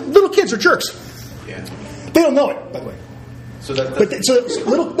 The little kids are jerks. Yeah. They don't know it, by the way. So that But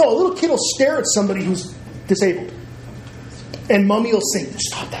a little kid will stare at somebody who's disabled, and mommy will say,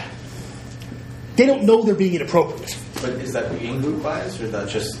 "Stop that." They don't know they're being inappropriate. but is that in-group bias, or is that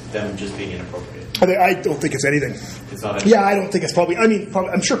just them just being inappropriate? I don't think it's anything. It's not. Yeah, I don't think it's probably.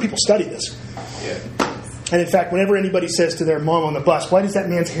 I'm sure people study this. Yeah. And in fact, whenever anybody says to their mom on the bus, "Why does that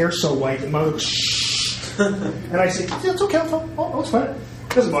man's hair so white?" and mom goes, "Shh," and I say, "Yeah, it's okay. I'll explain it.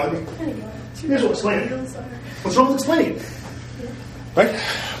 It doesn't bother me. Here's what explain it. What's wrong with explaining it? Right?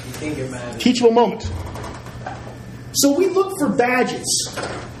 You can't get mad. Teachable moment. So we look for badges,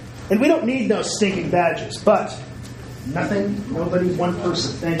 and we don't need no stinking badges, but nothing, nobody, one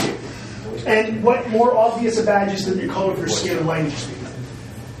person. Thank you. And what more obvious a badge is than your color of your skin or language speaking?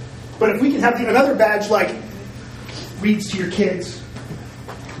 But if we can have another badge like reads to your kids,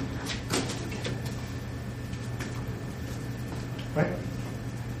 right?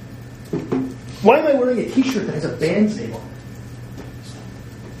 Why am I wearing a T-shirt that has a band's name on it?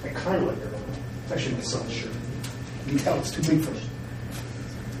 I kind of like it. I shouldn't sell the shirt. You can tell it's too big for me.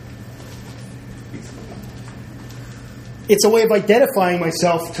 It's a way of identifying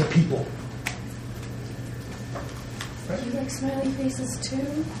myself to people. Do you like smiley faces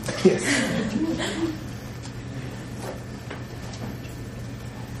too? Yes.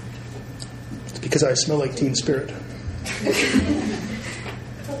 It's because I smell like Teen Spirit.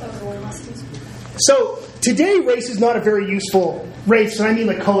 So today, race is not a very useful race, and I mean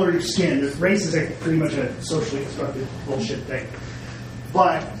the color of your skin. Race is pretty much a socially constructed bullshit thing.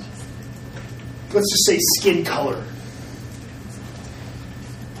 But let's just say skin color.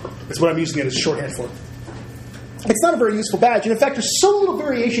 That's what I'm using it as shorthand for. It's not a very useful badge, and in fact, there's so little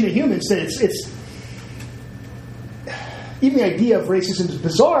variation in humans that it's even the idea of racism is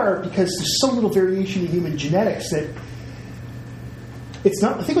bizarre because there's so little variation in human genetics that it's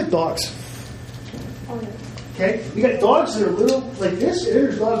not. Think about dogs. Okay, you got dogs that are little like this, and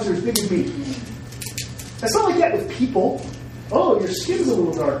there's dogs that are as big as me. That's not like that with people. Oh, your skin's a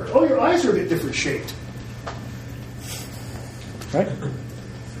little darker. Oh, your eyes are a bit different shaped. Right?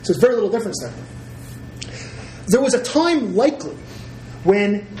 So there's very little difference there. There was a time, likely,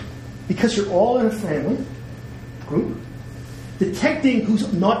 when, because you're all in a family group, detecting who's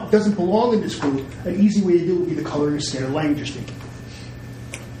doesn't belong in this group, an easy way to do it would be the color of your skin or language you're speaking.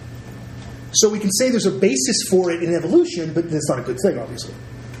 So we can say there's a basis for it in evolution, but that's not a good thing, obviously.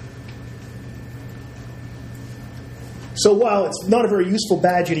 So while it's not a very useful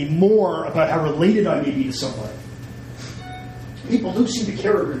badge anymore about how related I may be to somebody, people do seem to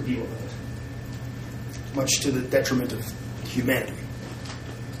care a great deal about it, much to the detriment of humanity.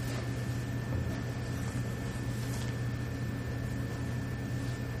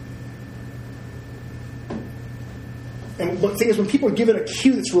 And the thing is, when people are given a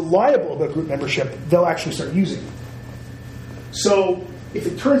cue that's reliable about group membership, they'll actually start using it. So if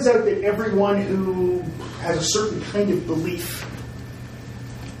it turns out that everyone who has a certain kind of belief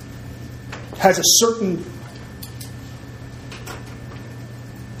has a certain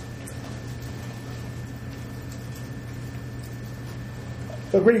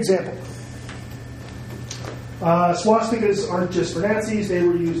a great example. Swastikas aren't just for Nazis; they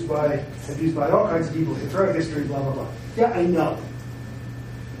were used by all kinds of people throughout history. Blah blah blah. Yeah, I know.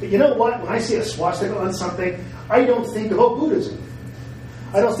 But you know what? When I see a swastika on something, I don't think of Buddhism.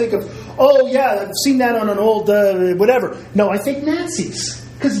 I don't think of I've seen that on an old whatever. No, I think Nazis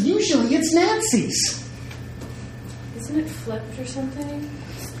because usually it's Nazis. Isn't it flipped or something?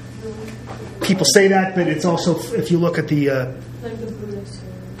 People say that, but it's also if you look at the Like the Buddhist.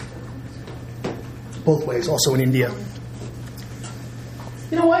 both ways, also in India.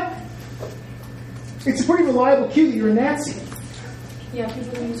 You know what? It's a pretty reliable cue that you're a Nazi. Yeah,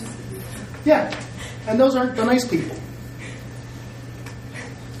 people use. Yeah, and those aren't the nice people.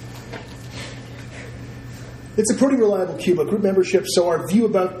 It's a pretty reliable cue about group membership, so our view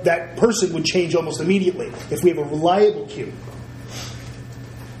about that person would change almost immediately if we have a reliable cue.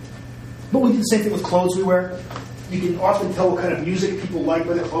 But we do the same thing with clothes we wear. You can often tell what kind of music people like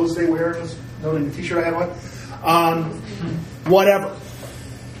by the clothes they wear. Noting the T-shirt I have on. Whatever.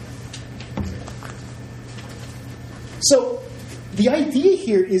 So, the idea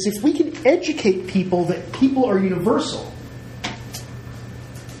here is if we can educate people that people are universal,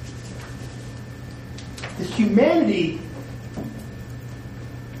 that humanity,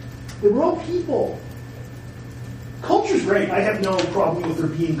 that we're all people. Culture's great. I have no problem with there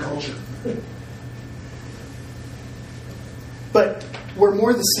being culture. But we're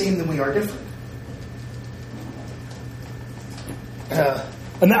more the same than we are different.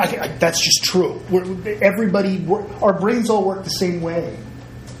 And that's just true. Our brains all work the same way.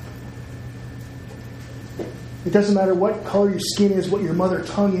 It doesn't matter what color your skin is, what your mother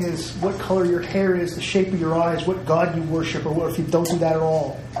tongue is, what color your hair is, the shape of your eyes, what God you worship, or what if you don't do that at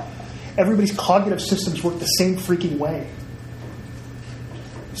all. Everybody's cognitive systems work the same freaking way.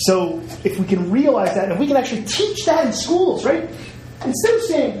 So if we can realize that, and if we can actually teach that in schools, right? Instead of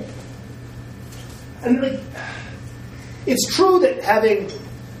saying, and like, it's true that having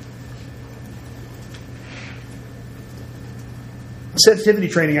sensitivity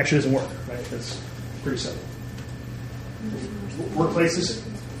training actually doesn't work, right? That's pretty simple. Workplaces,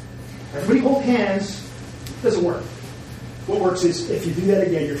 everybody hold hands, doesn't work. What works is if you do that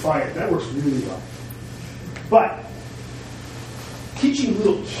again, you're fired. That works really well. But teaching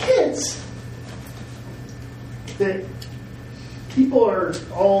little kids that people are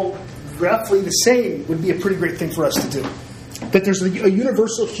all roughly the same would be a pretty great thing for us to do. That there's a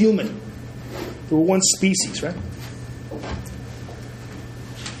universal human. We're one species, right?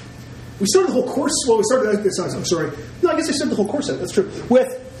 We started the whole course. Well, we started this. I'm sorry. No, I guess I started the whole course out. That's true.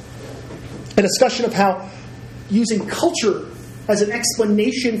 With a discussion of how using culture as an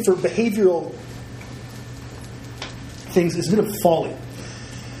explanation for behavioral things is a bit of folly.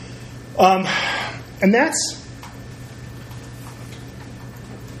 And that's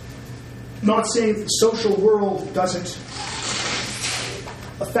not saying that the social world doesn't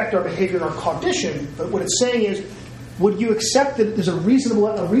affect our behavior and our cognition, but what it's saying is, would you accept that there's a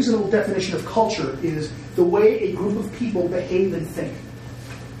reasonable definition of culture is the way a group of people behave and think?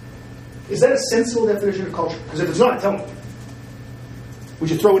 Is that a sensible definition of culture? Because if it's not, tell me. Would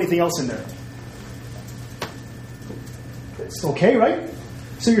you throw anything else in there? It's okay, right?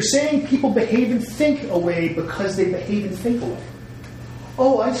 So you're saying people behave and think a way because they behave and think a way.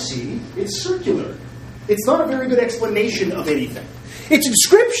 Oh, I see. It's circular. It's not a very good explanation of anything. It's a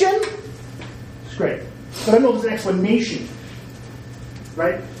description. It's great. But I don't know if it's an explanation.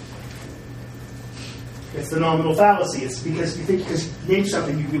 Right? It's the nominal fallacy. It's because you name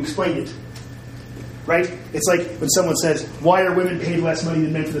something, you explain it. Right? It's like when someone says, why are women paid less money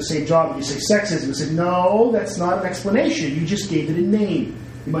than men for the same job? And you say sexism. You say, no, that's not an explanation. You just gave it a name.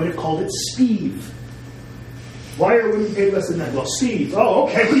 You might have called it Steve. Why are women paid less than men? Well, Steve. Oh,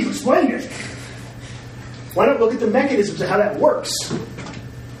 okay, please explain it. Why not look at the mechanisms of how that works?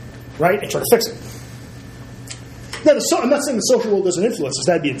 Right? And try to fix it. Now, I'm not saying the social world doesn't influence us.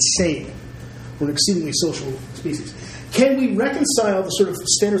 That'd be insane. We're an exceedingly social species. Can we reconcile the sort of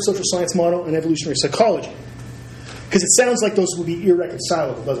standard social science model and evolutionary psychology? Because it sounds like those would be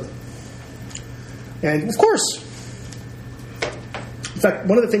irreconcilable, doesn't it? And, of course, in fact,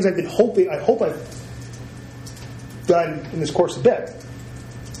 one of the things I hope I've done in this course a bit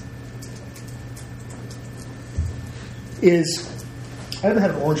is, I haven't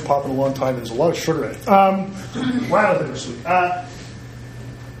had an orange pop in a long time. There's a lot of sugar in it. Wow, that was sweet. I'm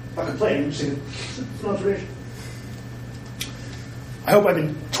complaining. I'm just saying it's an observation. I hope I've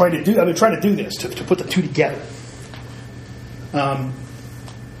been trying to do this to put the two together.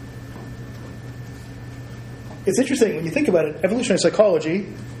 It's interesting when you think about it. Evolutionary psychology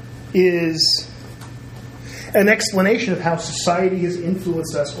is an explanation of how society has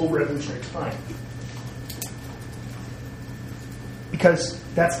influenced us over evolutionary time. Because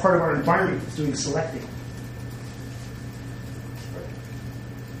that's part of our environment, is doing selecting.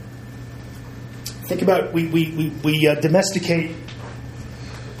 Think about we domesticate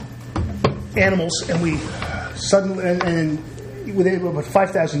animals, and we suddenly and within about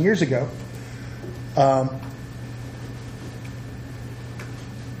 5,000 years ago, a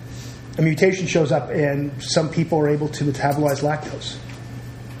mutation shows up, and some people are able to metabolize lactose.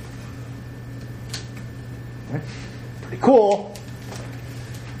 Right? Pretty cool.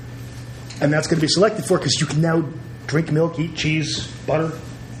 And that's going to be selected for because you can now drink milk, eat cheese, butter.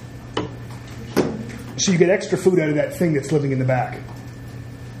 So you get extra food out of that thing that's living in the back.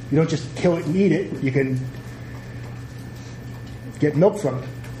 You don't just kill it and eat it. You can get milk from it.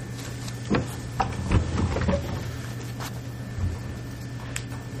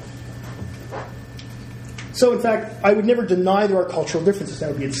 So, in fact, I would never deny there are cultural differences. That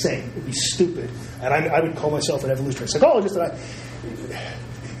would be insane. It would be stupid. And I would call myself an evolutionary psychologist.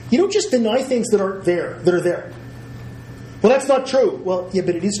 You don't just deny things that are there. Well, that's not true. Well, yeah,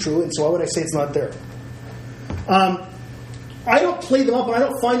 but it is true, and so why would I say it's not there? I don't play them up, and I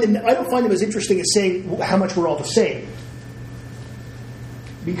don't find them as interesting as saying how much we're all the same.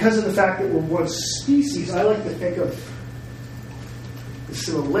 Because of the fact that we're one species, I like to think of the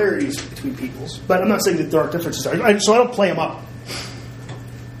similarities between peoples. But I'm not saying that there are differences. So I don't play them up.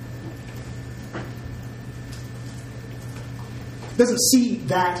 It doesn't see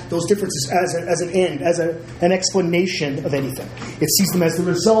those differences as an end, as an explanation of anything. It sees them as the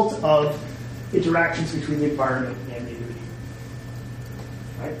result of interactions between the environment and the individual.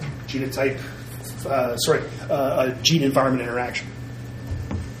 Right? Gene-environment interaction.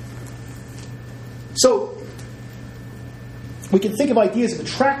 So, we can think of ideas of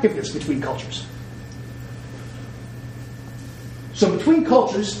attractiveness between cultures. So, between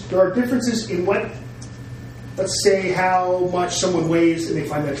cultures, there are differences in let's say, how much someone weighs and they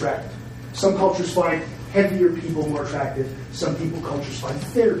find that attractive. Some cultures find heavier people more attractive. Some cultures find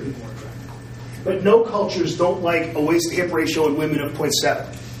thinner people more attractive. But no cultures don't like a waist-to-hip ratio in women of 0.7.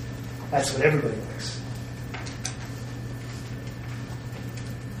 That's what everybody likes.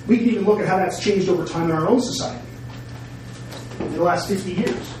 We can even look at how that's changed over time in our own society. In the last 50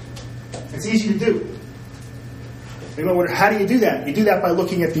 years. It's easy to do. You might wonder, how do you do that? You do that by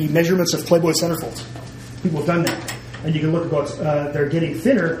looking at the measurements of Playboy centerfolds. People have done that. And you can look at they're getting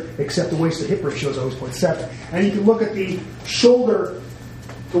thinner, except the waist-to-hip ratio is always 0.7. And you can look at the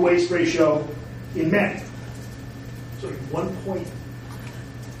shoulder-to-waist ratio in men. So 1.2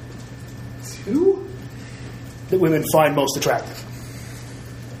 that women find most attractive.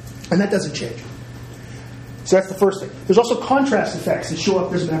 And that doesn't change. So that's the first thing. There's also contrast effects that show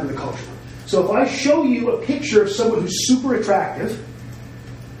up, doesn't matter the culture. So if I show you a picture of someone who's super attractive,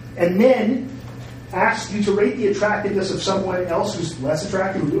 and then ask you to rate the attractiveness of someone else who's less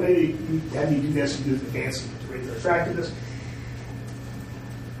attractive, how do you do this? You do it fancy to rate their attractiveness.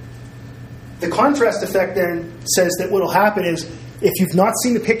 The contrast effect then says that what will happen is, if you've not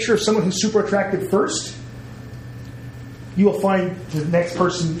seen the picture of someone who's super attractive first, you will find the next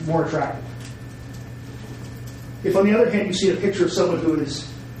person more attractive. If, on the other hand, you see a picture of someone who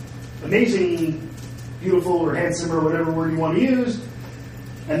is amazing, beautiful, or handsome, or whatever word you want to use,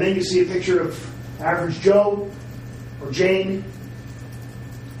 and then you see a picture of average Joe, or Jane,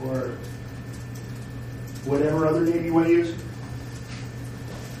 or whatever other name you want to use,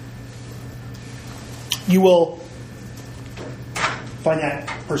 you will find that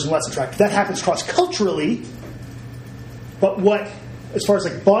person less attractive. That happens cross-culturally, but as far as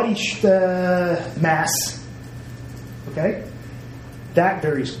like body mass, okay, that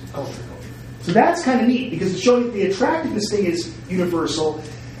varies culture to culture. So that's kind of neat, because it's showing the attractiveness thing is universal,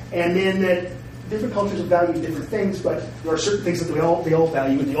 and then that different cultures value different things, but there are certain things that they all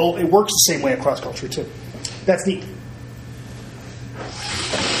value, and it works the same way across culture too. That's neat.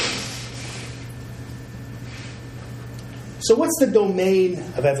 So what's the domain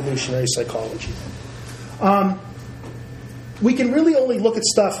of evolutionary psychology? We can really only look at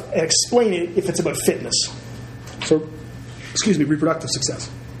stuff and explain it if it's about fitness. So, reproductive success.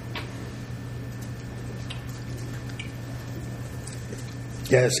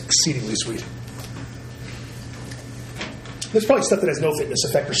 Yeah, it's exceedingly sweet. There's probably stuff that has no fitness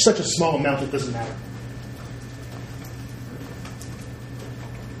effect, or such a small amount it doesn't matter.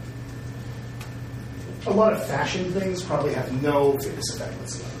 A lot of fashion things probably have no fitness effect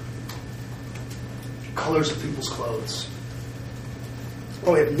whatsoever. Colors of people's clothes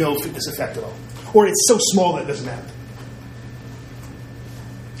probably have no fitness effect at all. Or it's so small that it doesn't matter.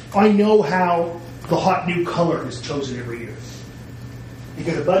 I know how the hot new color is chosen every year.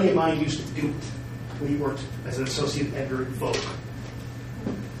 Because a buddy of mine used to do it when he worked as an associate editor at Vogue.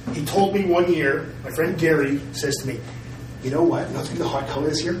 He told me one year, my friend Gary says to me, "You know what? What's the hot color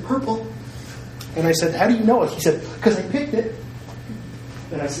this year? Purple." And I said, "How do you know it?" He said, "Because I picked it."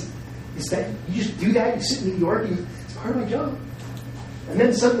 And I said, "Is that, you just do that? You sit in New York, and it's part of my job." And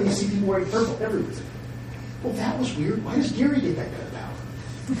then suddenly you see people wearing purple everywhere. Well, that was weird. Why does Gary get that kind of power?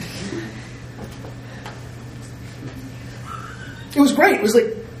 It was great. It was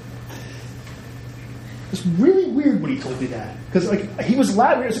really weird when he told me that, because he was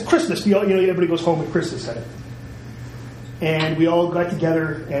loud. It was Christmas. Everybody goes home at Christmas kind of. And we all got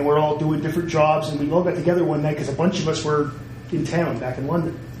together, and we're all doing different jobs, and we all got together one night because a bunch of us were in town back in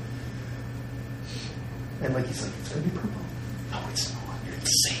London. And he's like, "It's going to be purple." No, it's not. You're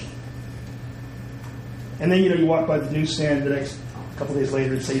insane. And then you walk by the newsstand the next couple days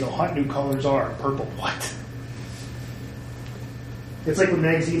later and say, hot new colors are purple. What? It's like when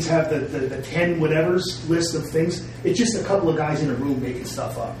magazines have the 10 whatevers list of things. It's just a couple of guys in a room making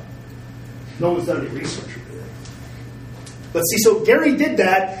stuff up. No one's done any research or anything. But see, so Gary did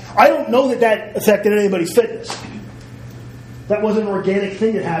that. I don't know that that affected anybody's fitness. That wasn't an organic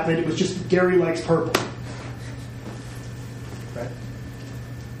thing that happened. It was just Gary likes purple. Right?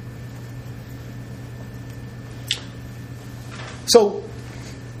 So,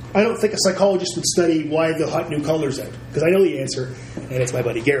 I don't think a psychologist would study why the hot new color's out. Because I know the answer, and it's my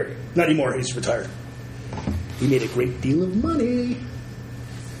buddy Gary. Not anymore, he's retired. He made a great deal of money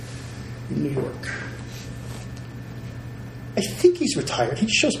in New York. I think he's retired. He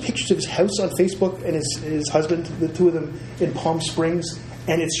shows pictures of his house on Facebook and his husband, the two of them in Palm Springs,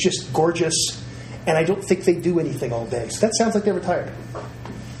 and it's just gorgeous. And I don't think they do anything all day. So that sounds like they're retired.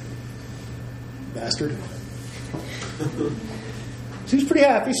 Bastard. Seems pretty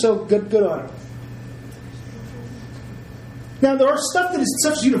happy, so good on him. Now, there are stuff that is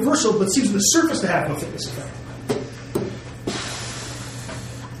such universal, but seems on the surface to have no fitness effect.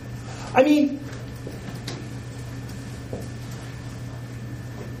 I mean,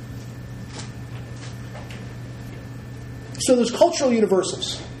 so those cultural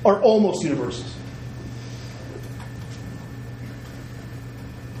universals are almost universals.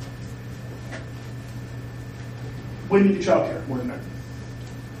 Women do childcare more than men.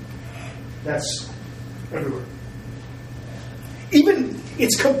 That's everywhere. Even,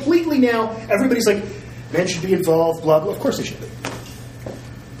 it's completely now, everybody's like, men should be involved, blah, blah. Of course they should be.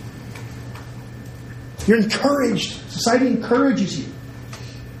 You're encouraged. Society encourages you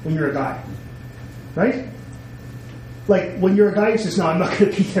when you're a guy. Right? Like, when you're a guy who says, no, I'm not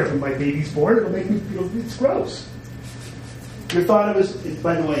going to be there when my baby's born. It'll make me feel, it's gross. Your thought of it,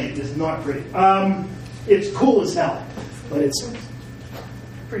 by the way, it is not great. It's cool as hell, but it's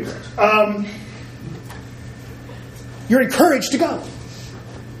pretty gross. You're encouraged to go.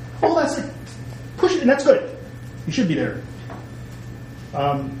 Oh, that's it. Push it, and that's good. You should be there.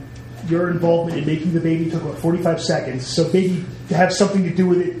 Your involvement in making the baby took about 45 seconds, so maybe to have something to do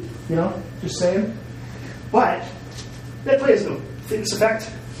with it, just saying. But that plays no fitness effect.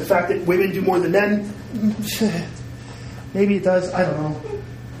 The fact that women do more than men, maybe it does, I don't know.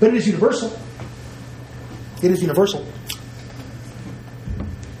 But it is universal. It is universal.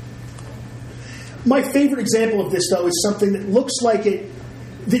 My favorite example of this, though, is something that looks like it,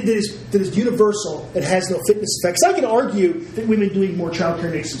 that is universal and has no fitness effects. I can argue that women doing more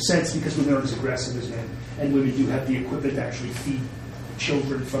childcare makes some sense because women aren't as aggressive as men, and women do have the equipment to actually feed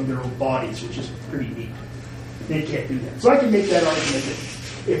children from their own bodies, which is pretty neat. They can't do that. So I can make that argument that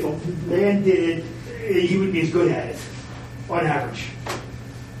if a man did it, he would be as good at it, on average.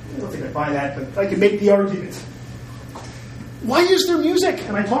 I don't think I buy that, but I can make the argument. Why is there music?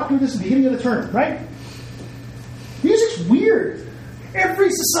 And I talked about this at the beginning of the term, right? Music's weird. Every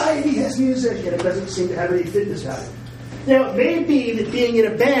society has music, and it doesn't seem to have any fitness value. Now, it may be that being in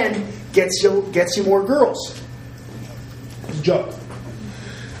a band gets you more girls. It's a joke.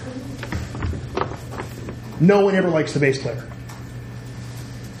 No one ever likes the bass player.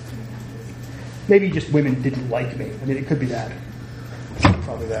 Maybe just women didn't like me. I mean, it could be that.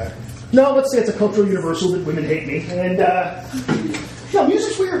 Probably that. No, let's say it's a cultural universal that women hate me. And,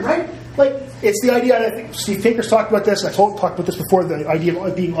 music's weird, right? Like, it's the idea, I think Steve Pinker's talked about this, and I talked about this before, the idea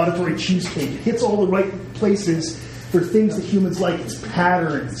of being auditory cheesecake. It hits all the right places for things that humans like. It's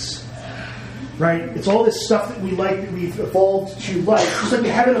patterns, right? It's all this stuff that we like, that we've evolved to like. Just like we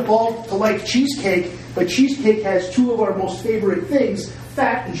haven't evolved to like cheesecake, but cheesecake has two of our most favorite things,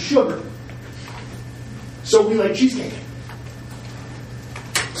 fat and sugar. So we like cheesecake.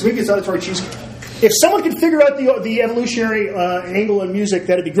 So maybe it's auditory cheesecake. If someone could figure out the evolutionary angle on music,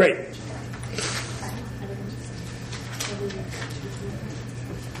 that'd be great.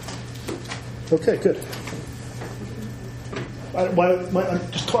 Okay, good.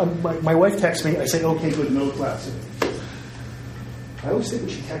 My wife texts me. I say, okay, good, middle class. I always think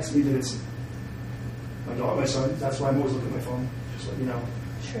when she texts me that it's my daughter, my son. That's why I'm always looking at my phone. Just let you know.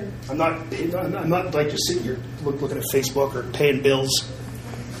 Sure. I'm not like just sitting here looking at Facebook or paying bills.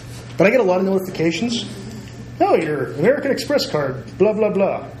 But I get a lot of notifications. Oh, your American Express card, blah, blah,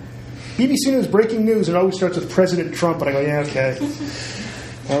 blah. BBC News breaking news, and it always starts with President Trump, and I go, yeah, okay.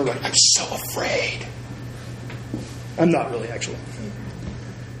 All right, I'm so afraid. I'm not really, actually.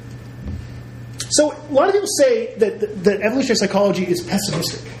 So a lot of people say that evolutionary psychology is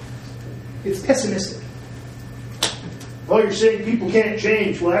pessimistic. It's pessimistic. Oh, you're saying people can't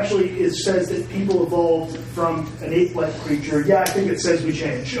change. Well, actually, it says that people evolved from an ape-like creature. Yeah, I think it says we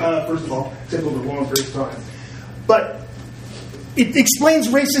change, first of all, except over a long period of time. But it explains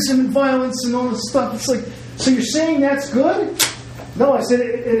racism and violence and all this stuff. It's like, so you're saying that's good? No, I said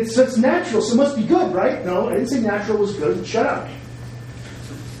it's natural, so it must be good, right? No, I didn't say natural was good. Shut up.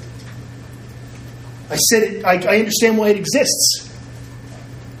 I said I understand why it exists.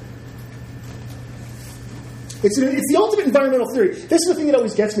 It's the ultimate environmental theory. This is the thing that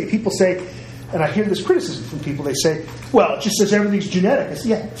always gets me. People say, and I hear this criticism from people, they say, well, it just says everything's genetic. I say,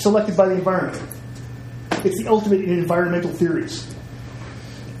 yeah, selected by the environment. It's the ultimate in environmental theories.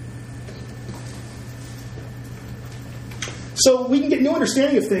 So we can get new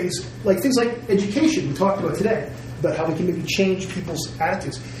understanding of things like education we talked about today, about how we can maybe change people's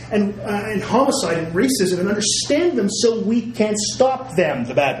attitudes, and homicide and racism, and understand them so we can stop them,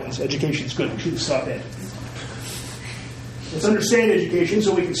 the bad ones. Education's good. We should stop it. Let's understand education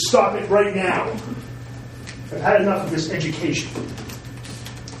so we can stop it right now. I've had enough of this education.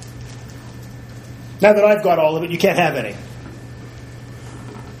 Now that I've got all of it, you can't have any.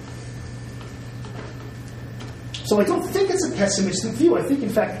 So I don't think it's a pessimistic view. I think, in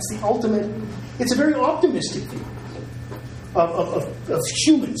fact, it's the ultimate, it's a very optimistic view of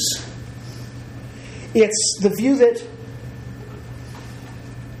humans. It's the view that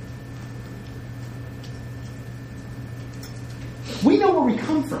we know where we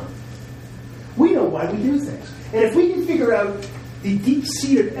come from. We know why we do things. And if we can figure out the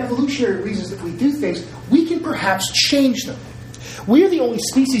deep-seated evolutionary reasons that we do things, we can perhaps change them. We are the only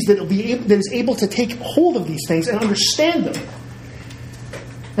species that is able to take hold of these things and understand them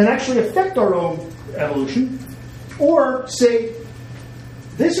and actually affect our own evolution, or say,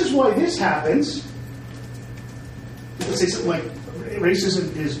 this is why this happens. Let's say something like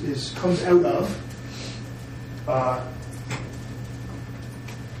racism comes out of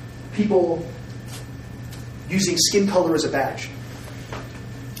people using skin color as a badge.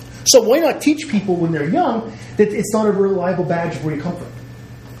 So why not teach people when they're young that it's not a reliable badge of where you come from?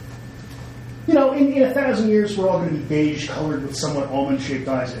 You know, in 1,000 years, we're all going to be beige colored with somewhat almond-shaped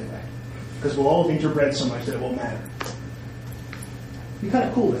eyes anyway, because we'll all have interbred so much that it won't matter. It'd be kind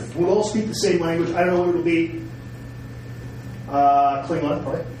of cool then. We'll all speak the same language. I don't know what it'll be. Klingon,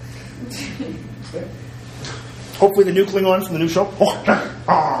 probably. Okay. Hopefully the new Klingon from the new show.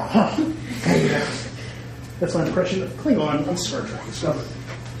 That's my impression of Klingon on Star Trek Discovery.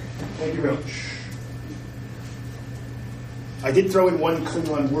 Thank you very much. I did throw in one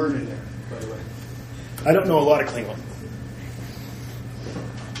Klingon word in there, by the way. I don't know a lot of Klingon.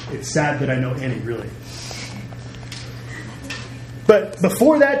 It's sad that I know any, really. But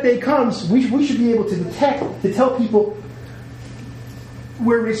before that day comes, we should be able to detect, to tell people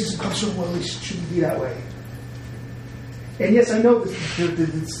where racism comes from. Well, it shouldn't be that way. And yes, I know that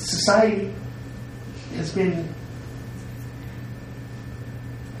the society has been,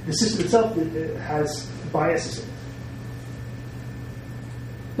 the system itself has biases in it.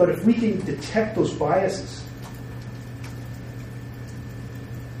 But if we can detect those biases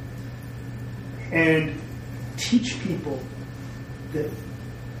and teach people that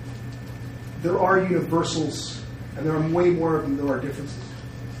there are universals and there are way more of them than there are differences,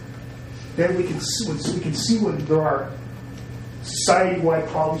 then we can see when there are society-wide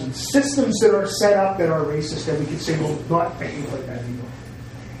problems and systems that are set up that are racist, and we can say, well, not behave like that anymore.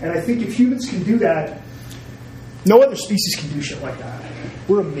 And I think if humans can do that, no other species can do shit like that.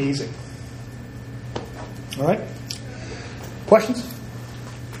 We're amazing. All right? Questions?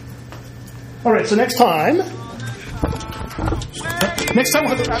 All right, so next time I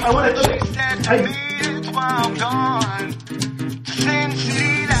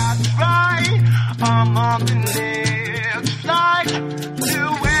want flight to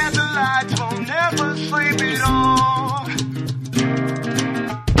where the lights will never sleep at all.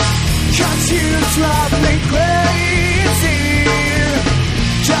 'Cause you drive me crazy,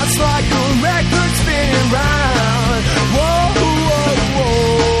 just like a record spinning round. Whoa, whoa,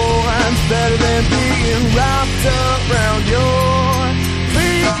 whoa, and it's better than being wrapped around your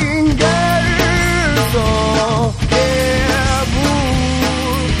fingers. Oh, yeah, ooh.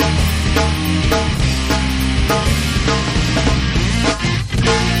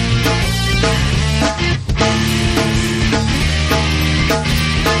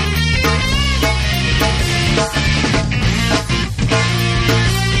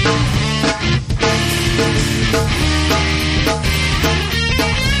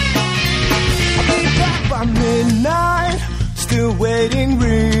 Midnight, still waiting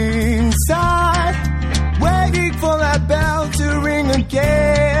ringside, waiting for that bell to ring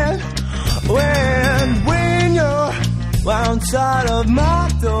again. When you're outside of my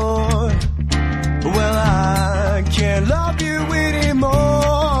door, well, I can't love you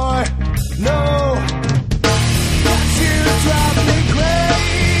anymore. No, 'cause you drive me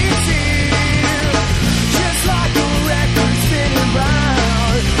crazy, just like a record spinning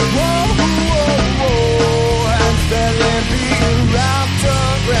round. Whoa, whoa, whoa. Better than being wrapped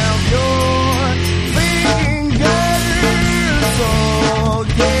around your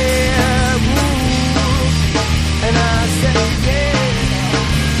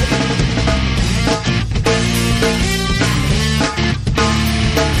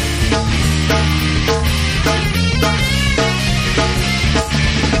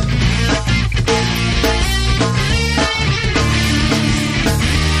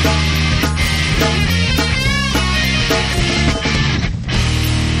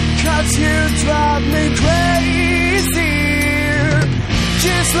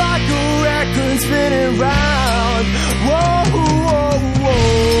It's like a record spinning round. Whoa, whoa,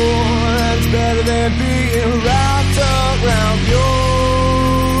 whoa. That's better than being wrapped around your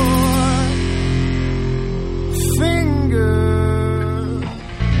finger.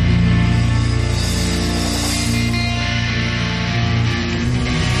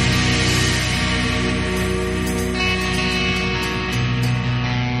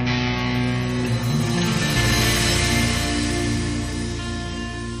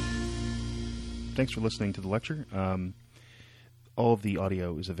 Thanks for listening to the lecture. All of the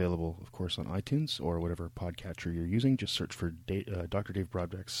audio is available, of course, on iTunes or whatever podcatcher you're using. Just search for Dr. Dave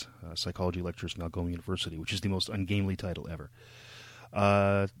Broadbeck's Psychology Lectures from Algoma University, which is the most ungainly title ever.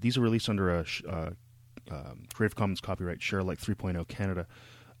 These are released under a Creative Commons copyright Share Alike 3.0 Canada.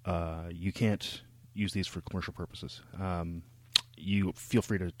 You can't use these for commercial purposes. You feel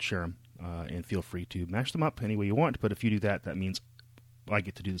free to share them and feel free to mash them up any way you want, but if you do that, that means I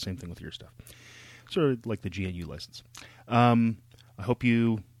get to do the same thing with your stuff. Sort of like the GNU license. I hope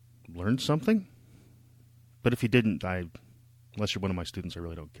you learned something, but if you didn't, unless you're one of my students, I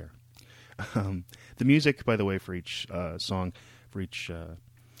really don't care. The music, by the way, for each song, for each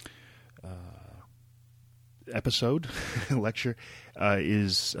episode, lecture,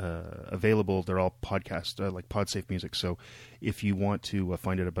 is available. They're all podcast, like PodSafe music. So if you want to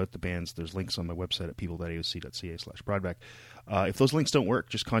find out about the bands, there's links on my website at people.aoc.ca/Broadbeck. If those links don't work,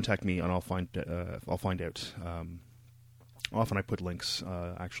 just contact me and I'll find out. Often I put links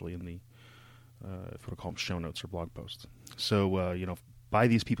actually in the if we call them show notes or blog posts. So buy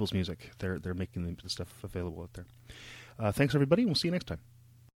these people's music. They're making the stuff available out there. Thanks everybody. We'll see you next time.